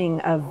 receiving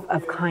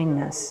of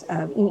kindness.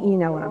 You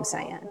know what I'm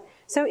saying?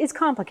 So it's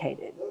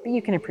complicated, but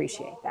you can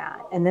appreciate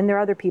that. And then there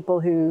are other people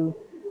who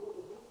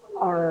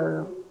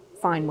are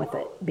fine with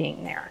it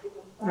being there.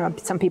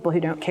 Some people who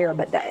don't care,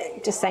 but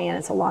just saying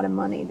it's a lot of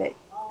money that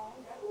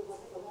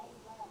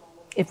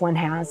if one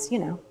has, you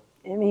know,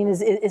 I mean,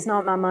 it's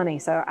not my money,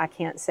 so I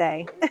can't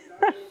say.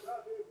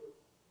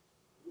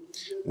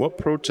 What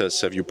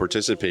protests have you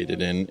participated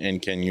in,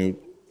 and can you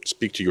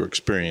speak to your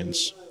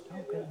experience?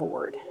 Oh, good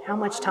Lord. How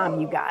much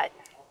time you got?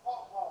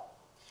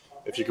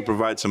 If you could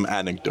provide some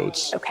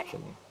anecdotes. Okay.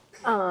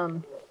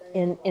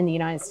 In the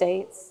United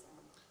States?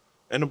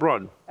 And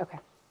abroad. Okay.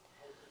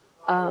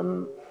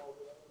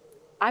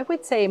 I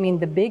would say, I mean,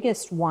 the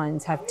biggest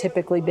ones have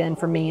typically been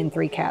for me in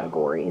 3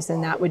 categories,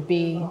 and that would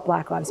be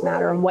Black Lives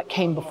Matter and what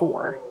came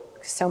before.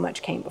 So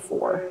much came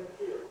before.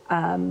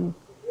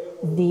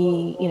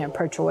 The, you know,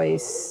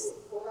 pro-choice,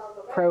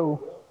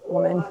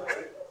 pro-woman,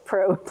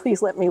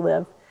 please let me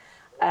live,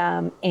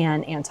 and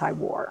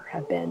anti-war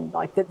have been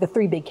like the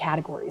 3 big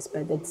categories,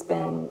 but it's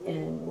been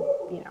in,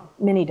 you know,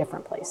 many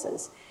different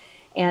places.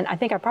 And I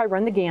think I probably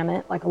run the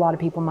gamut, like a lot of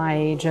people my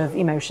age, of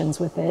emotions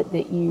with it,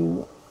 that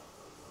you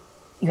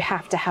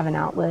have to have an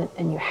outlet,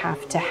 and you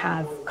have to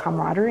have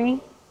camaraderie,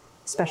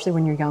 especially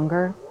when you're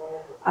younger.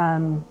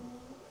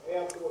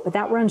 But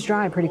that runs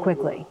dry pretty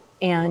quickly.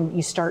 And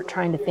you start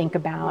trying to think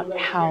about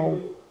how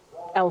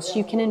else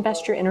you can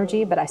invest your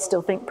energy, but I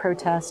still think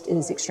protest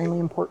is extremely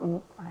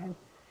important. I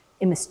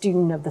am a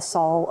student of the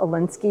Saul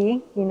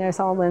Alinsky, you know,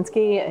 Saul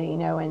Alinsky, you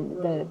know, and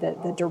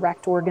the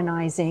direct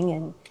organizing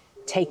and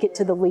take it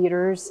to the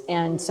leaders.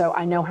 And so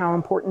I know how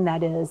important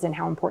that is, and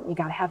how important you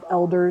got to have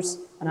elders,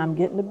 and I'm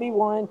getting to be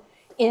one,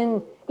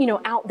 in, you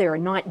know, out there,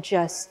 not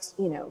just,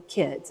 you know,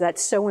 kids.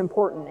 That's so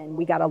important, and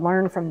we got to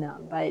learn from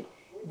them, but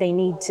they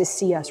need to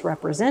see us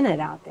represented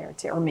out there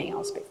too, or me,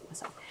 I'll speak for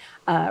myself,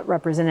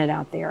 represented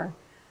out there.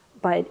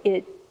 But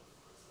it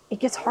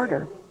gets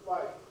harder,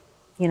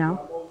 you know.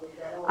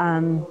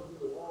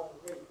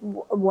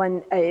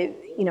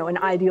 You know, an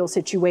ideal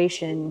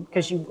situation,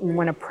 because you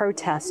want to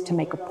protest to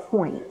make a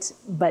point,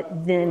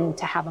 but then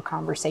to have a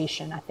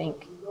conversation, I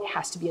think it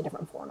has to be a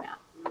different format.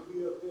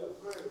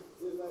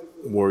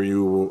 Were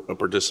you a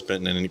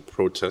participant in any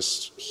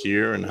protests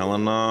here in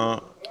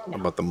Helena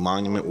about the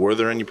monument? Were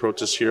there any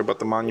protests here about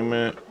the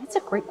monument? That's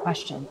a great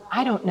question.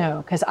 I don't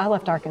know, because I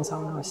left Arkansas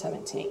when I was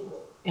 17,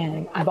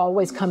 and I've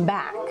always come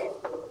back.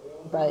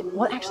 But,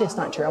 well, actually, it's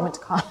not true. I went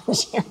to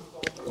college here.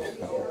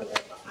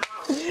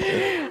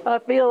 I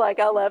feel like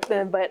I left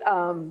then, but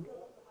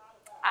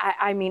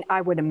I mean,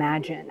 I would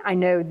imagine. I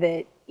know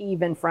that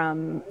even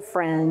from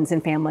friends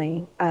and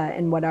family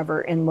and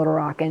whatever in Little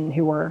Rock, and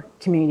who were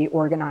community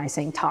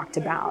organizing, talked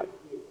about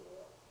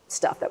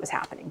stuff that was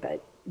happening.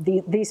 But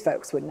these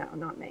folks would know,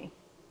 not me.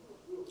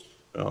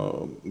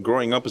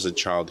 Growing up as a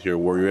child here,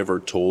 were you ever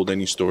told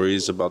any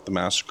stories about the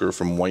massacre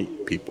from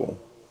white people?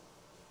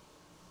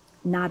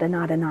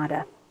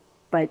 Nada.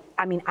 But,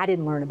 I mean, I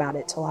didn't learn about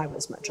it till I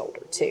was much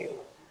older, too.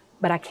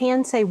 But I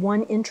can say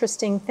one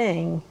interesting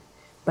thing,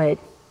 but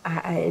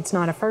it's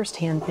not a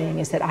firsthand thing,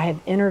 is that I have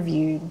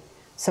interviewed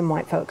some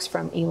white folks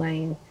from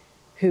Elaine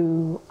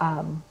who,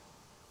 on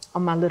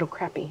my little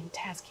crappy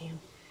Tascam,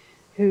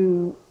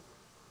 who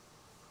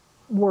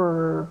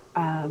were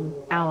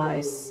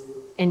allies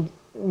and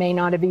may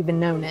not have even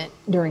known it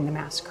during the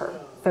massacre.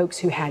 Folks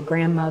who had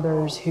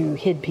grandmothers who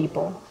hid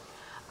people,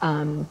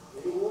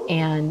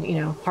 and, you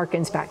know,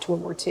 harkens back to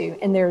World War II.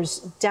 And there's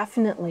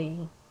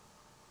definitely,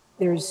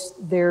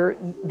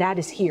 that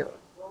is here,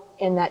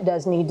 and that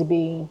does need to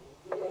be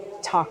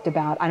talked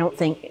about. I don't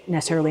think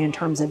necessarily in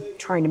terms of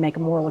trying to make a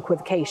moral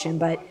equivocation,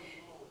 but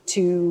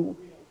to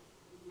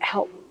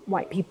help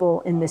white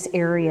people in this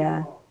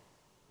area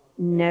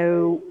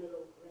know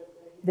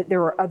that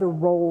there are other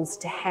roles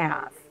to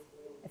have,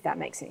 if that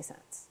makes any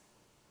sense.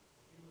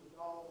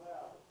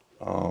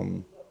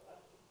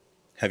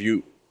 Have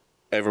you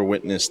ever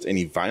witnessed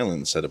any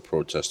violence at a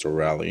protest or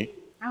rally?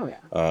 Oh,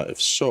 yeah.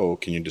 If so,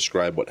 can you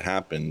describe what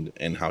happened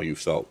and how you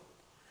felt?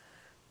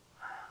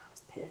 I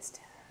was pissed.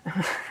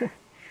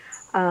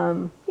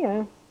 You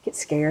know, get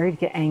scared,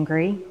 get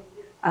angry.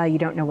 You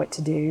don't know what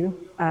to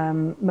do.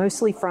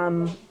 Mostly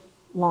from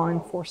law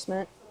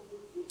enforcement,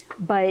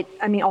 but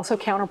I mean also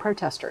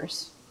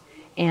counter-protesters.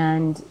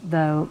 And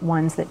the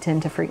ones that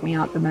tend to freak me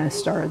out the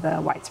most are the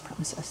white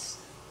supremacists.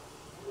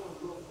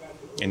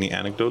 Any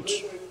anecdotes?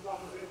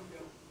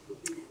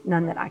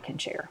 None that I can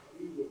share.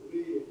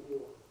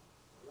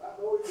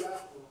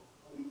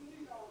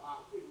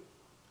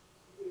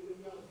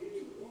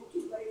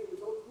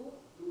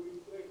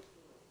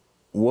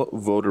 What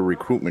voter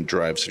recruitment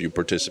drives have you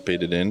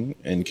participated in,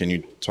 and can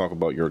you talk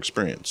about your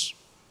experience?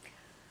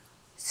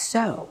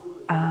 So,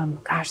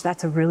 gosh,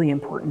 that's a really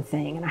important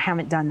thing, and I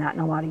haven't done that in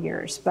a lot of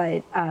years,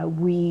 but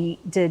we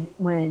did,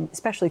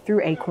 especially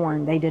through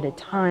ACORN, they did a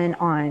ton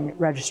on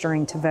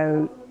registering to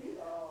vote,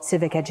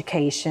 civic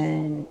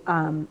education,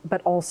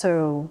 but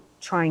also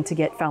trying to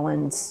get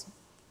felons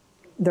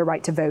the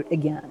right to vote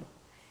again.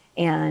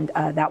 And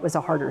that was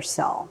a harder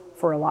sell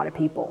for a lot of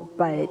people,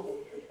 but,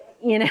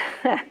 you know,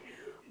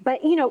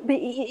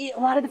 a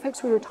lot of the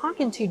folks we were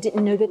talking to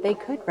didn't know that they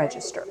could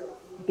register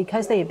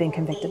because they had been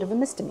convicted of a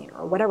misdemeanor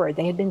or whatever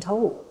they had been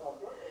told.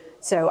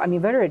 So, I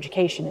mean, voter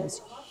education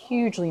is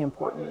hugely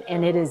important,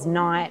 and it is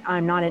not,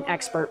 I'm not an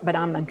expert, but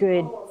I'm a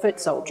good foot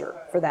soldier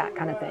for that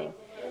kind of thing.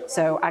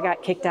 So I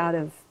got kicked out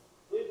of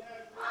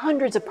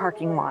hundreds of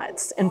parking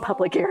lots in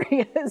public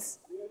areas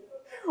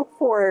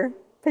for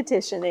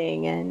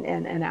petitioning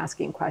and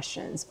asking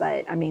questions.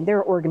 But I mean, there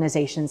are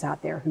organizations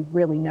out there who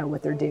really know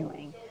what they're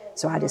doing.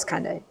 So I just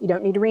kind of, you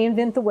don't need to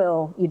reinvent the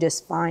wheel. You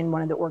just find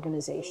one of the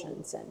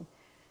organizations and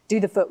do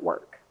the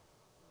footwork.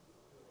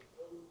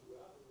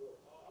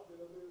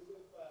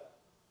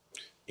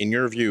 In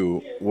your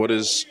view, what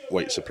is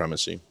white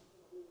supremacy?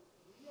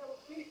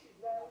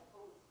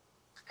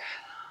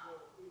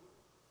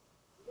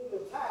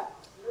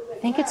 I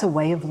think it's a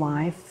way of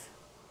life.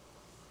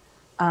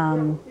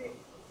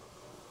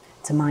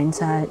 It's a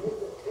mindset.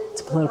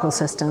 It's a political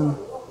system.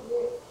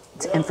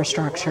 It's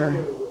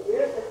infrastructure.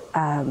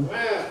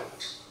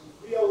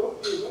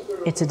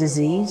 It's a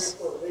disease.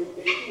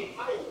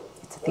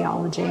 It's a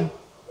theology.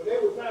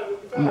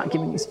 I'm not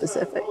giving you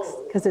specifics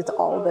because it's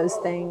all of those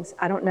things.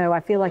 I don't know. I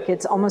feel like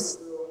it's almost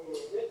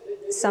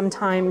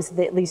sometimes,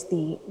 at least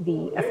the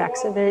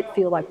effects of it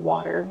feel like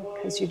water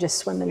because you're just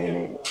swimming in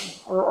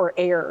it, or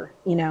air,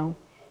 you know,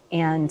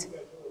 and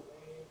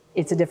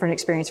it's a different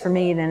experience for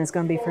me than it's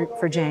going to be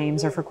for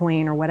James or for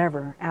Queen or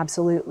whatever.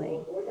 Absolutely.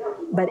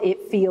 But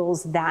it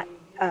feels that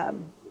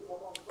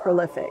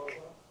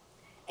prolific.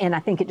 And I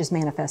think it just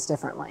manifests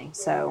differently.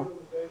 So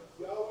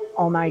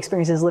all my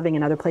experiences living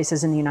in other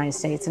places in the United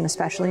States, and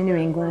especially in New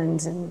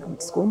England, and I went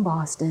to school in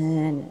Boston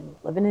and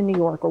living in New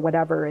York or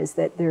whatever, is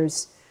that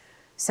there's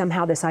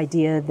somehow this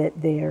idea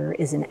that there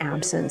is an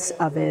absence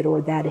of it,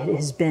 or that it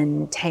has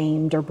been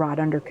tamed or brought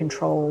under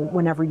control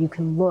whenever you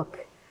can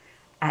look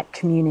at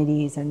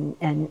communities and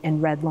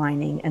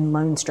redlining and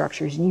loan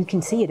structures, and you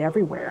can see it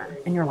everywhere.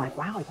 And you're like,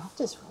 wow, y'all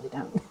just really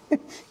don't,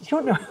 you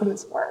don't know how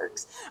this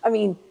works. I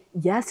mean,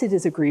 yes, it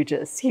is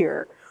egregious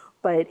here,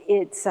 but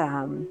it's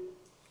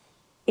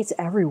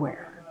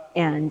everywhere.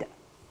 And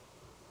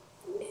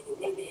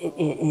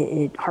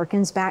it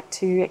harkens back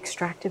to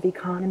extractive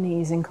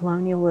economies and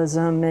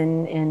colonialism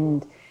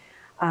and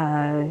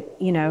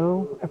you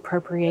know,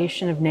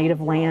 appropriation of native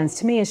lands.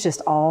 To me, it's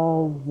just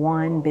all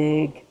one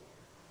big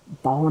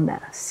ball of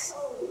mess,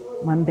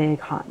 one big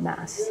hot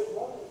mess.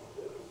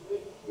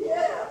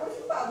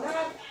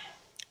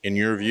 In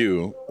your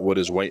view, what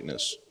is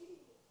whiteness?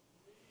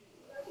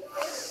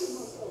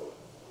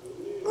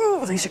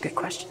 Oh, these are good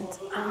questions.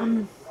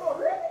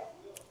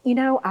 You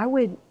know, I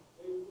would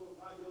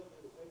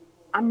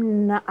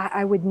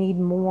need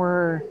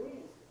more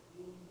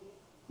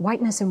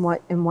whiteness in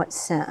what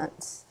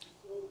sense?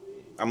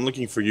 I'm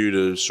looking for you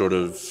to sort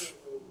of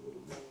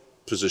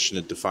position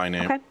it, define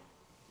it. Okay.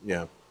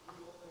 Yeah.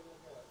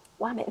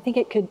 Well, I mean, I think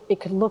it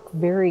could look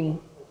very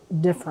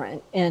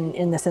different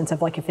in the sense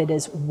of, like, if it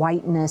is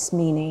whiteness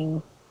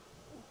meaning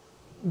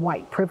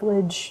white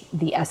privilege,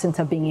 the essence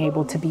of being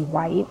able to be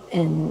white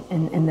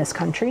in this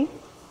country,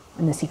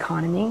 in this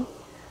economy,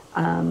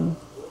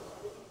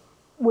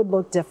 would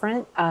look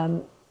different.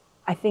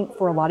 I think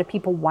for a lot of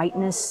people,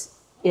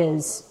 whiteness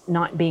is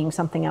not being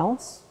something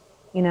else,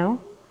 you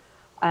know,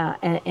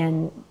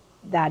 and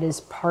that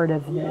is part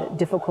of the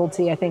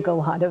difficulty. I think a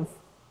lot of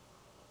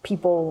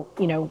people,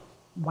 you know,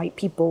 white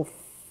people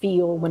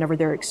feel whenever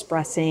they're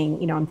expressing,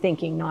 you know, I'm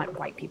thinking not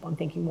white people, I'm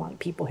thinking white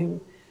people who,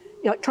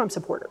 you know, like Trump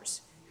supporters,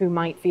 who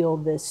might feel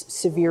this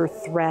severe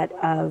threat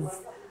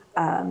of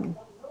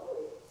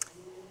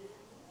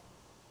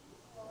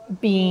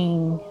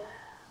being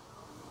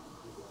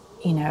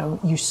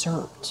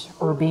usurped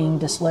or being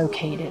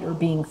dislocated or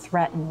being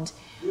threatened.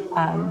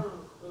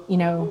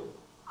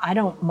 I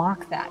don't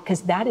mock that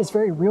because that is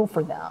very real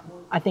for them.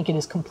 I think it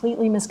is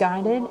completely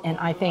misguided, and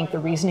I think the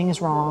reasoning is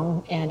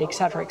wrong, and et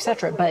cetera, et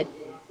cetera. But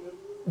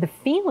the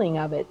feeling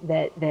of it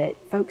that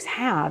folks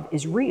have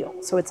is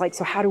real. So it's like,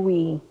 so how do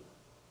we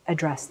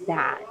address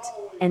that?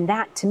 And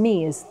that, to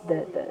me, is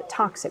the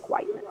toxic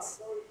whiteness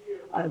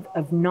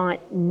of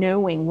not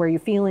knowing, where you're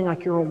feeling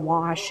like you're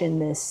awash in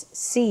this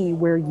sea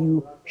where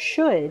you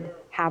should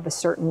have a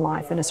certain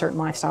life and a certain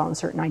lifestyle and a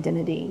certain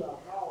identity,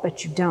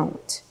 but you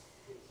don't.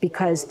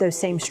 Because those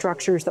same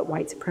structures that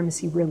white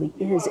supremacy really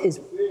is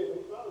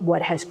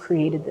what has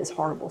created this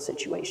horrible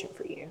situation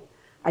for you.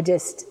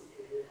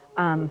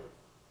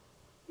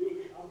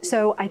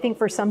 So I think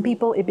for some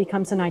people it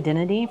becomes an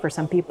identity. For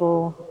some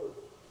people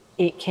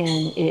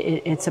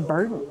it's a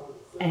burden.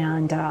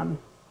 And I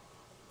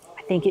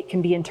think it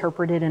can be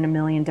interpreted in a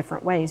million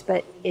different ways,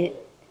 but it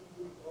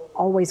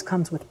always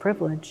comes with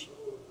privilege,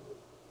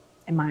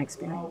 in my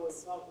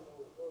experience.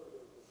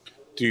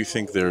 Do you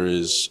think there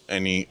is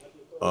any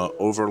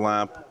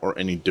overlap or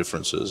any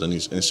differences, any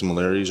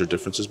similarities or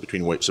differences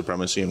between white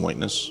supremacy and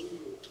whiteness?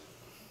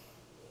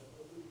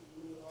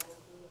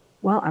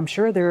 Well, I'm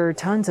sure there are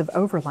tons of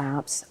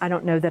overlaps. I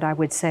don't know that I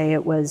would say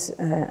it was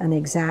an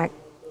exact,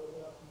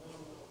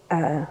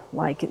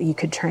 like you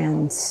could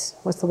juxtapose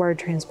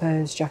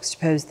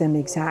them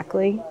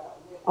exactly,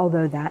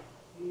 although that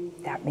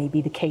may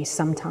be the case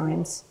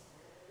sometimes.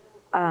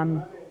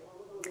 I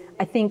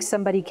think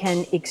somebody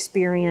can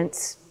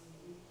experience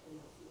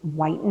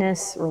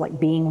whiteness or like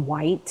being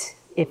white,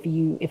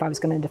 if I was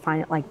going to define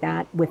it like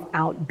that,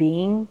 without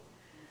being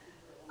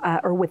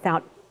or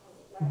without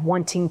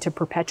wanting to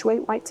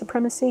perpetuate white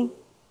supremacy.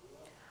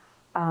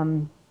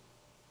 But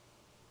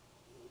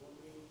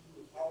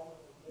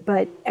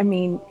I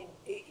mean,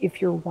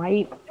 if you're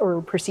white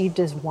or perceived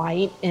as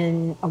white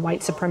in a white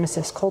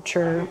supremacist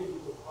culture,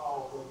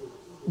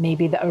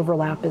 maybe the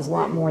overlap is a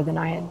lot more than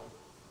I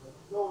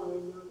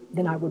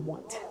would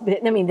want.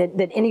 I mean,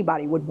 that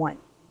anybody would want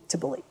to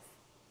believe.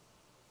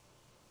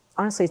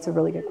 Honestly, it's a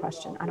really good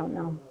question. I don't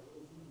know.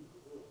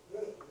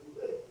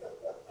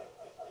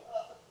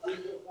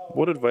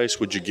 What advice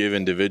would you give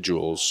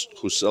individuals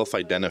who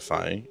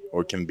self-identify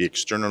or can be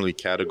externally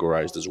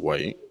categorized as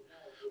white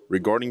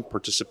regarding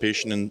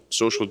participation in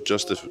social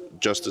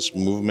justice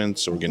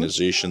movements,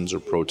 organizations,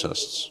 or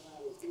protests?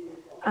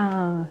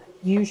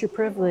 Use your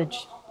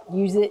privilege.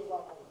 Use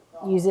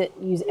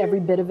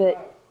every bit of it,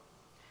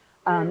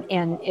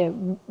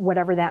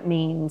 whatever that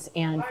means.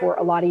 And for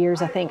a lot of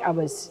years, I think I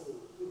was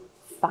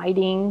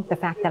fighting the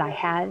fact that I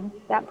had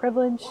that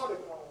privilege,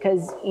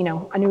 because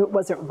I knew it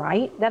wasn't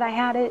right that I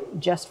had it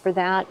just for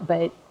that,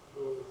 but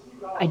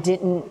I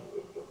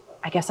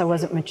guess I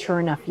wasn't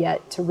mature enough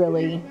yet to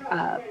really,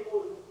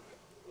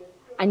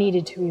 I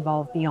needed to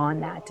evolve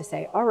beyond that to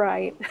say, all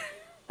right,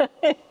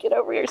 get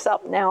over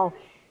yourself. Now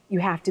you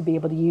have to be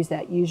able to use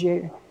that. Use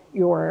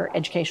your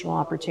educational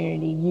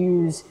opportunity,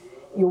 use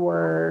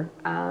your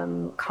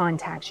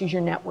contacts, use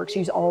your networks,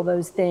 use all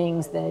those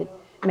things that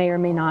may or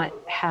may not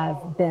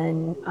have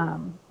been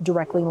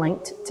directly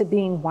linked to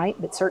being white,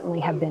 but certainly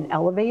have been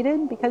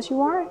elevated because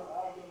you are.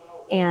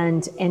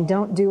 And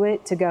don't do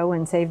it to go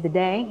and save the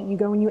day. You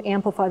go and you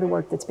amplify the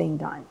work that's being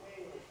done.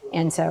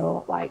 And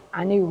so, like,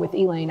 I knew with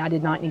Elaine, I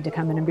did not need to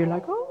come in and be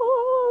like,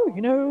 oh,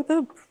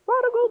 the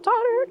prodigal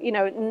daughter,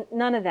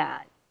 none of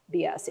that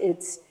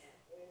BS.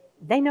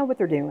 They know what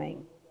they're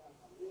doing.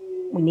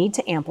 We need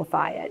to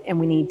amplify it, and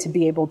we need to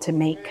be able to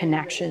make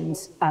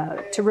connections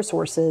to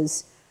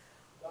resources,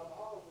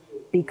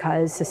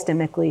 because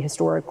systemically,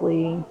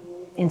 historically,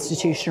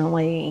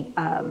 institutionally,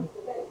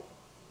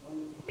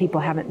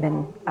 people haven't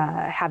been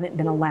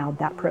allowed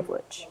that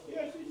privilege.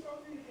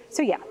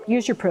 So yeah,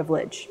 use your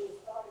privilege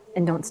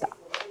and don't stop.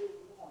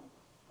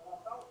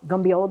 You're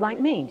gonna be old like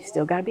me, you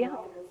still gotta be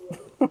out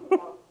there.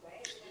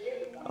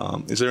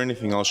 Is there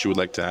anything else you would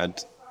like to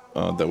add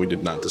that we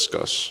did not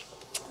discuss?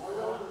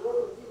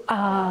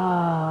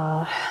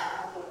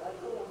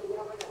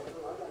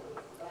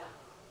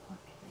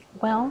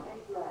 Well,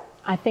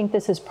 I think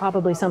this is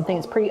probably something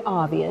that's pretty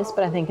obvious,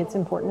 but I think it's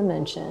important to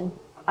mention,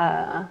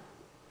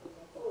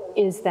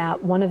 is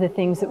that one of the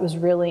things that was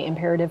really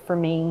imperative for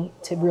me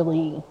to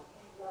really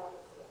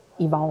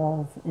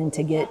evolve and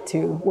to get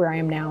to where I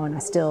am now, and I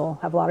still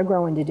have a lot of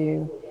growing to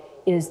do,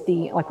 is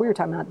like we were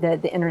talking about,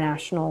 the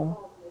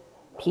international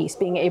piece,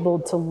 being able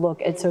to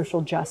look at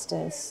social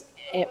justice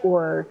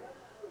or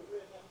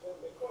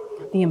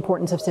the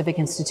importance of civic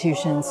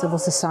institutions, civil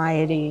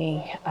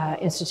society,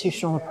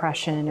 institutional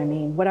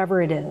oppression,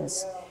 whatever it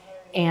is,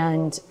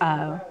 and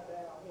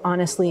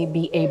honestly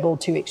be able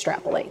to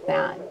extrapolate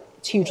that.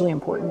 It's hugely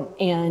important.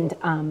 And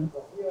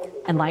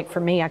like for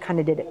me, I kind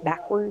of did it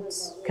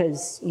backwards,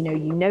 because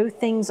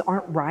things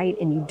aren't right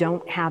and you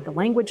don't have the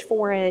language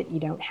for it, you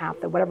don't have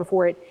the whatever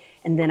for it,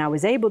 and then I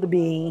was able to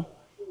be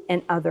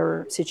in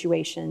other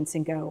situations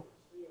and go,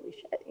 holy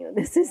shit,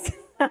 this is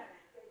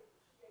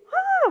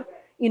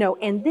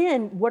and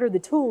then what are the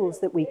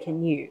tools that we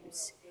can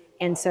use?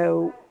 And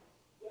so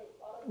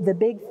the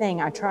big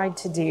thing I tried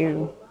to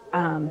do,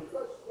 I'm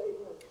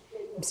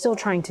still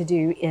trying to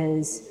do,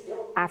 is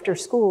after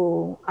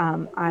school,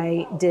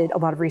 I did a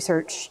lot of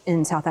research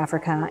in South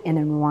Africa and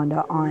in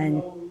Rwanda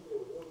on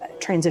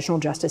transitional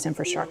justice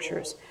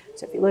infrastructures.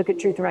 So if you look at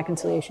Truth and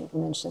Reconciliation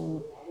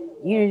Commission,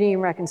 Unity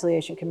and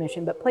Reconciliation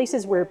Commission, but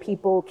places where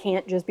people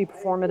can't just be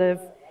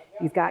performative,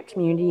 you've got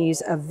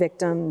communities of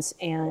victims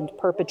and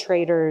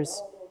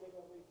perpetrators,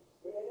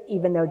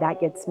 even though that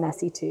gets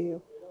messy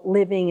too,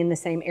 living in the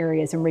same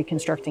areas and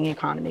reconstructing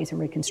economies and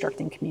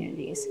reconstructing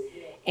communities.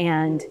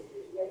 And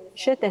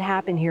shit that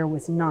happened here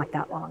was not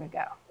that long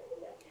ago.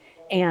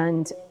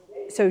 And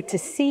so to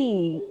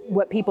see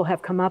what people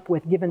have come up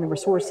with, given the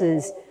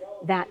resources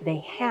that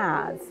they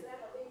have,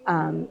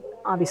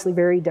 obviously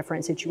very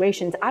different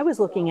situations, I was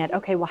looking at,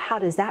 okay, well, how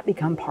does that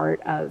become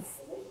part of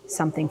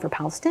something for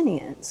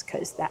Palestinians?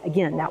 Because that,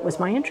 again, that was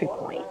my entry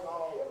point.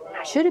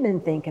 I should have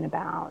been thinking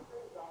about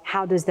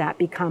how does that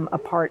become a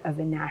part of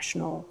a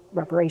national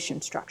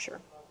reparation structure?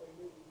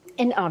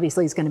 And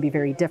obviously it's going to be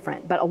very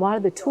different, but a lot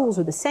of the tools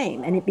are the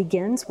same, and it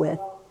begins with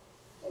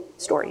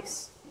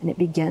stories, and it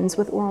begins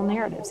with oral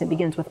narratives. It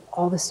begins with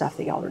all the stuff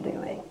that y'all are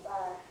doing.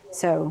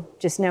 So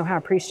just know how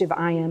appreciative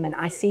I am, and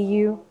I see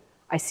you.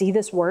 I see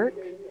this work.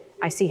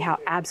 I see how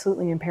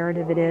absolutely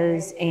imperative it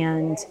is,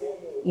 and,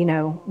 you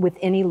know, with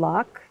any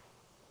luck,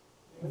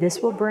 this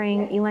will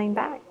bring Elaine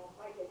back.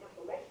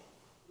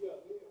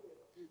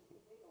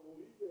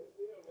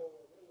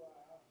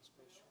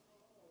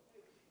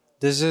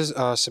 This is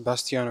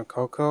Sebastiano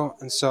Cocco,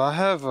 and so I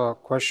have a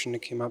question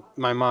that came up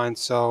in my mind.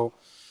 So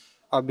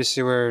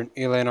obviously we're in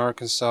Elaine,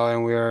 Arkansas,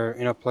 and we're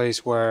in a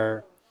place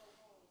where,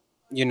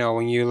 you know,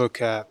 when you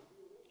look at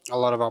a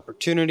lot of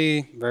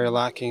opportunity, very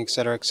lacking, et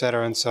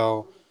cetera, and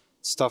so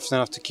it's tough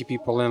enough to keep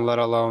people in, let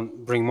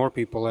alone bring more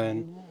people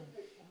in.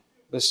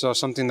 But so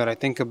something that I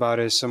think about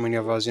is so many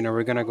of us, you know,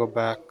 we're gonna go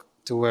back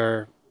to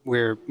where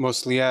we're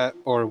mostly at,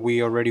 or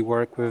we already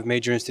work with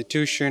major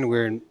institution.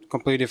 We're in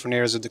completely different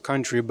areas of the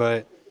country,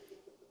 but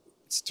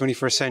it's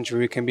 21st century,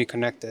 we can be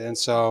connected. And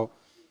so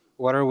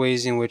what are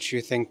ways in which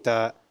you think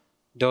that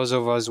those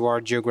of us who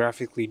are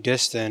geographically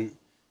distant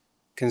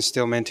can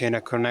still maintain a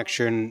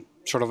connection,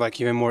 sort of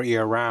like even more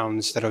year-round,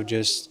 instead of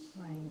just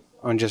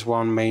on just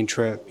one main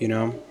trip, you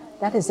know?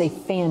 That is a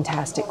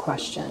fantastic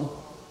question.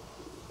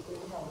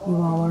 You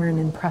all are an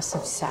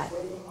impressive set.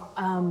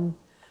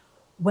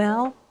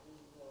 Well,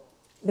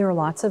 there are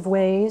lots of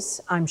ways,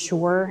 I'm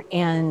sure,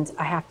 and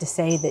I have to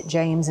say that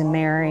James and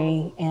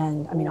Mary,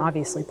 and I mean,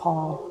 obviously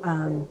Paul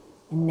and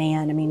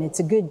Nan, I mean,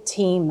 it's a good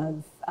team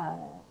of,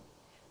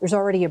 there's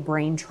already a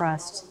brain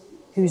trust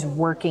who's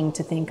working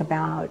to think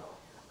about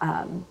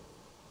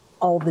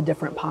all the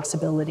different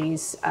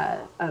possibilities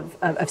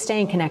of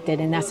staying connected,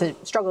 and that's a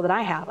struggle that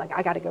I have. Like,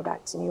 I got to go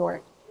back to New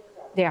York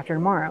day after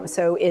tomorrow,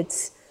 so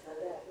it's,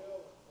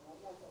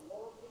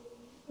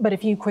 but a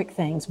few quick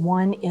things.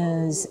 One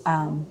is,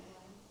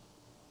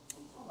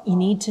 you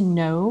need to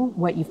know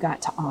what you've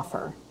got to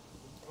offer.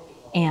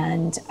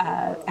 And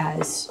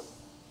as,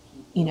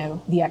 you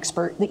know, the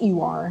expert that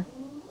you are,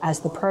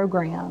 as the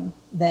program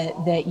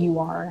that you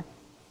are,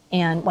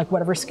 and like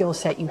whatever skill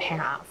set you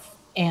have.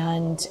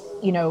 And,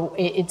 you know,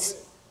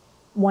 it's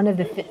one of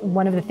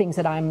the things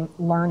that I'm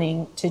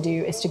learning to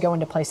do is to go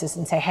into places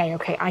and say, hey,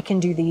 okay, I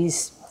can do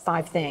these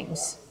 5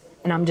 things,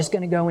 and I'm just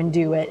gonna go and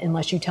do it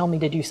unless you tell me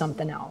to do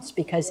something else.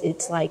 Because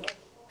it's like,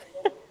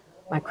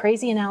 my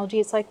crazy analogy,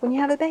 it's like when you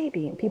have a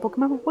baby and people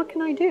come up, what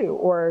can I do?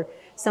 Or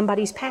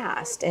somebody's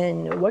passed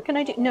and what can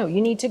I do? No,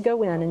 you need to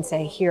go in and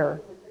say,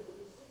 here,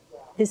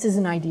 this is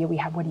an idea we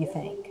have, what do you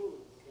think?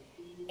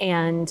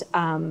 And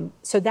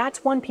so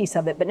that's one piece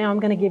of it, but now I'm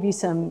gonna give you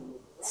some,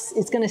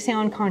 it's gonna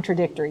sound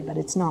contradictory, but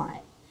it's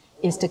not,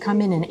 is to come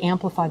in and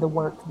amplify the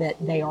work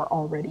that they are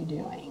already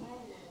doing.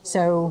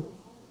 So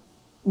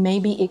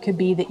maybe it could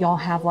be that y'all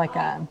have like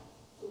a,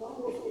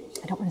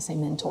 I don't want to say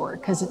mentor,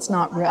 because it's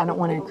not real, I don't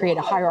want to create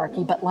a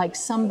hierarchy, but like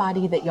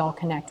somebody that y'all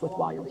connect with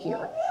while you're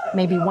here.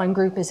 Maybe one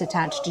group is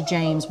attached to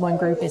James, one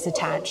group is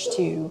attached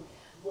to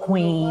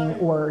Queen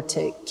or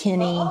to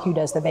Kenny, who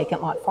does the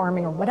vacant lot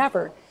farming or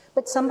whatever,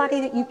 but somebody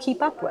that you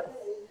keep up with.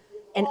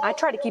 And I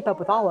try to keep up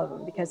with all of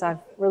them because I've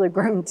really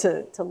grown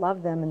to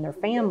love them and their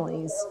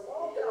families.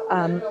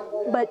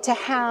 But to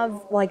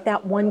have like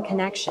that one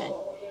connection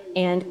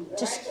and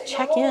just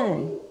check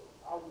in.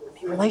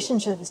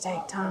 Relationships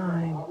take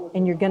time,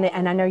 and you're gonna,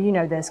 and I know you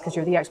know this because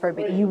you're the expert,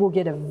 but you will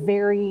get a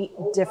very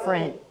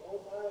different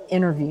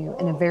interview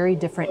and a very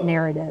different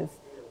narrative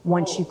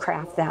once you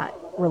craft that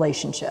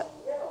relationship.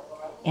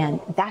 And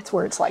that's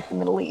where it's like the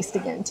Middle East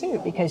again too,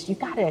 because you're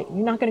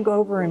not gonna go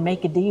over and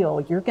make a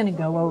deal. You're gonna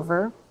go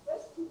over,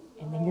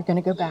 and then you're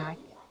gonna go back,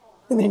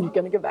 and then you're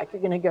gonna go back.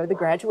 You're gonna go to the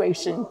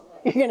graduation.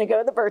 You're gonna go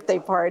to the birthday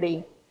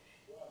party,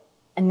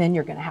 and then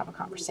you're gonna have a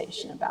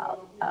conversation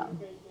about,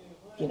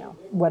 you know,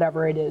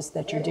 whatever it is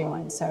that you're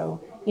doing.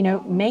 So, you know,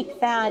 make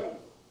that,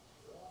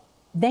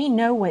 they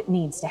know what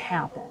needs to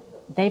happen.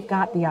 They've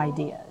got the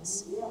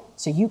ideas.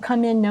 So you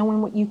come in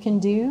knowing what you can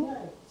do,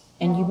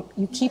 and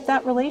you keep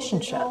that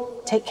relationship.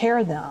 Take care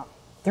of them.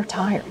 They're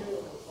tired,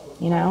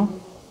 you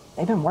know?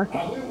 They've been working.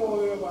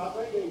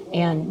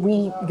 And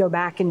we go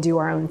back and do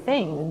our own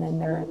thing, and then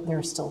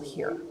they're still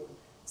here.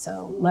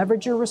 So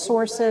leverage your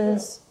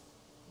resources,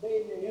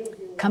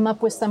 come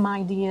up with some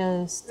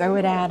ideas, throw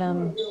it at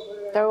them,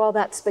 throw all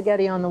that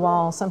spaghetti on the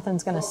wall,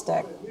 something's going to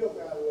stick.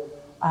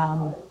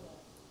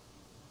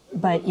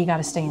 But you got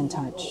to stay in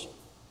touch.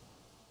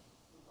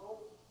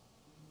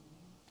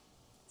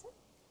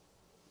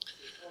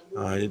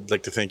 I'd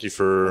like to thank you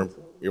for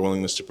your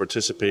willingness to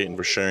participate and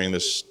for sharing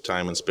this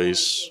time and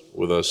space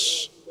with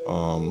us.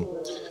 I'm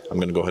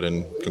going to go ahead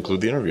and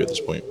conclude the interview at this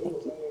point.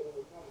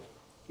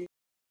 You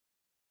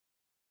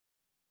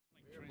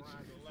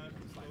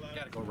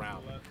gotta go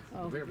around.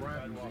 Bear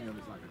Bryant Museum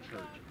is like a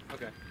church.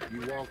 Okay.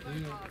 You walk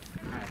in,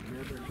 I've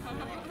never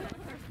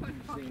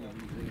seen a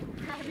museum.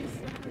 I've been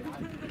to the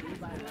Cocco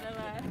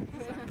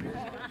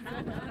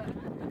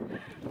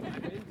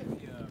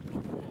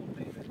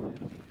thing that did.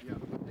 Yeah,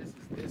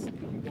 this. You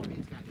walk in,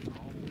 it's got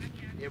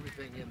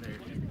everything in there,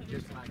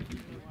 just like you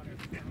do.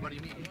 But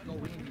you mean you go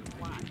in, you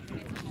fly.